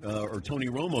or Tony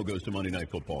Romo goes to Monday Night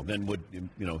Football, then would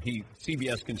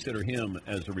CBS consider him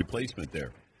as a replacement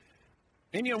there?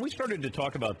 And, we started to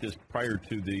talk about this prior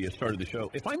to the start of the show.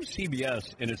 If I'm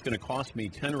CBS and it's going to cost me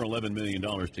 $10 or $11 million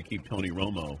to keep Tony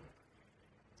Romo,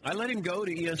 I let him go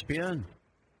to ESPN.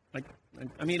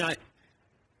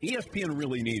 ESPN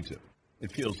really needs it.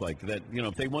 It feels like that,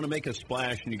 if they want to make a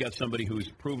splash and you got somebody who's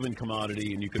proven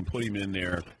commodity and you can put him in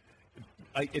there,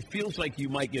 it feels like you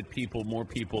might get more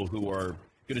people who are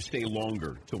going to stay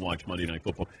longer to watch Monday Night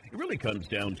Football. It really comes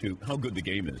down to how good the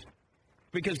game is.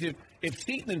 Because if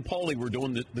Seton and Paulie were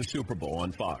doing the Super Bowl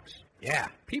on Fox,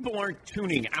 people aren't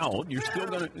tuning out. You're still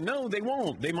going to – no, they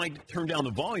won't. They might turn down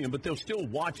the volume, but they'll still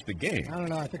watch the game. I don't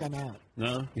know. I think I'm out.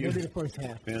 No? Maybe the first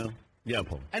half. Yeah. Yeah,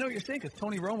 Paul. I know what you're saying because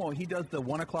Tony Romo, he does the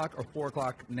 1 o'clock or 4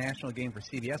 o'clock national game for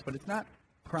CBS, but it's not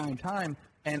prime time.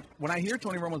 And when I hear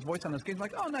Tony Romo's voice on those games, I'm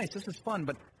like, oh, nice, this is fun,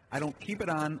 but I don't keep it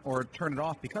on or turn it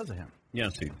off because of him. Yeah,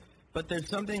 Steve. But there's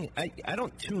something, I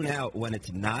don't tune out when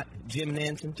it's not Jim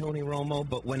Nantz and Tony Romo,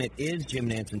 but when it is Jim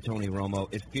Nantz and Tony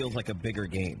Romo, it feels like a bigger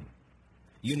game.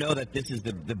 You know that this is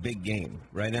the big game,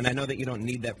 right? And I know that you don't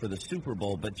need that for the Super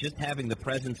Bowl, but just having the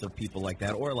presence of people like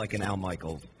that, or like an Al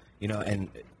Michaels, and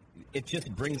it just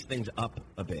brings things up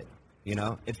a bit,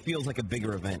 It feels like a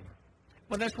bigger event.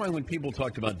 Well, that's why when people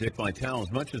talked about Dick Vitale,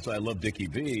 as much as I love Dickie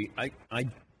V, I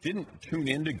didn't tune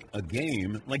into a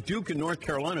game. Like Duke and North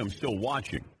Carolina, I'm still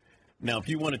watching. Now, if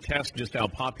you want to test just how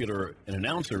popular an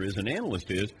announcer is, an analyst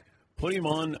is, put him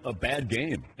on a bad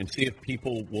game and see if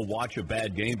people will watch a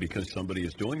bad game because somebody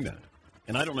is doing that.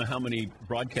 And I don't know how many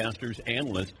broadcasters,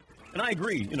 analysts, and I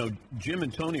agree, Jim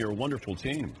and Tony are a wonderful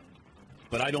team.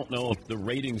 But I don't know if the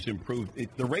ratings improve.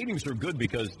 The ratings are good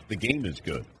because the game is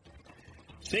good.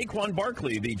 Saquon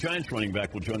Barkley, the Giants running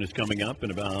back, will join us coming up in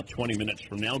about 20 minutes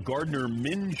from now. Gardner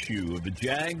Minshew of the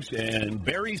Jags and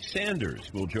Barry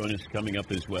Sanders will join us coming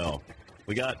up as well.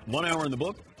 We got 1 hour in the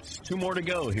book. 2 more to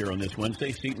go here on this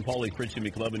Wednesday. Seton Paulie, Christian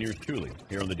McLovin, yours truly,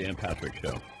 here on the Dan Patrick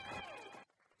Show.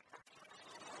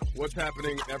 What's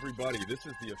happening, everybody? This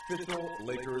is the official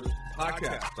Lakers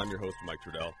podcast. I'm your host, Mike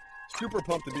Trudell. Super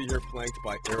pumped to be here, flanked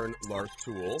by Aaron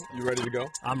Larstool. You ready to go?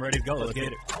 I'm ready to go. Let's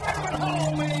get it. I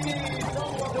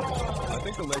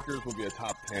think the Lakers will be a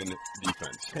top 10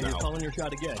 defense. Okay, you're calling your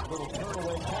shot again. Little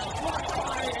turnaround pass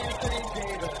by Anthony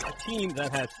Davis. A team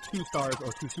that has 2 stars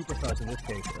or 2 superstars in this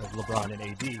case, as LeBron and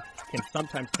AD, can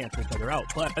sometimes cancel each other out.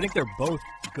 But I think they're both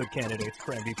good candidates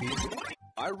for MVP.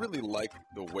 I really like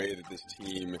the way that this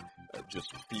team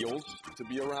just feels to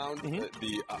be around.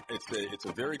 It's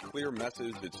a very clear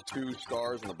message. It's 2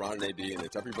 stars in LeBron and AD, and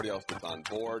it's everybody else that's on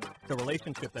board. The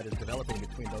relationship that is developing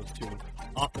between those 2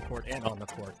 off the court and on the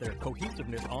court, their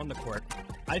cohesiveness on the court,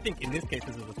 I think in this case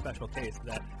this is a special case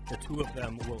that the 2 of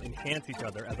them will enhance each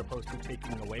other as opposed to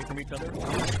taking away from each other.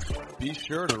 Be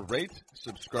sure to rate,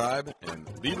 subscribe, and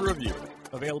leave a review.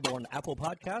 Available on Apple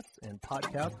Podcasts and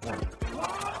Podcast One.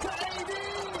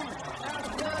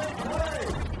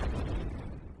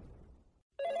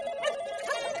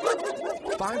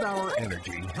 5-Hour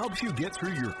Energy helps you get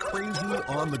through your crazy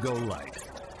on-the-go life.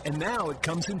 And now it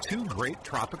comes in 2 great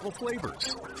tropical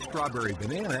flavors, strawberry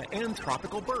banana and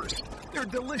tropical burst. They're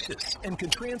delicious and can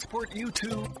transport you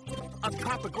to a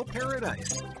tropical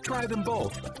paradise. Try them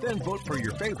both, then vote for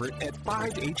your favorite at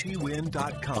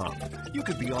 5hewin.com. You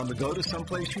could be on the go to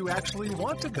someplace you actually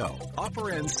want to go.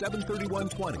 Offer ends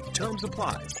 7/31/20. Terms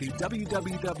apply. See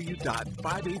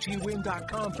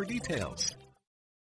www.5hewin.com for details.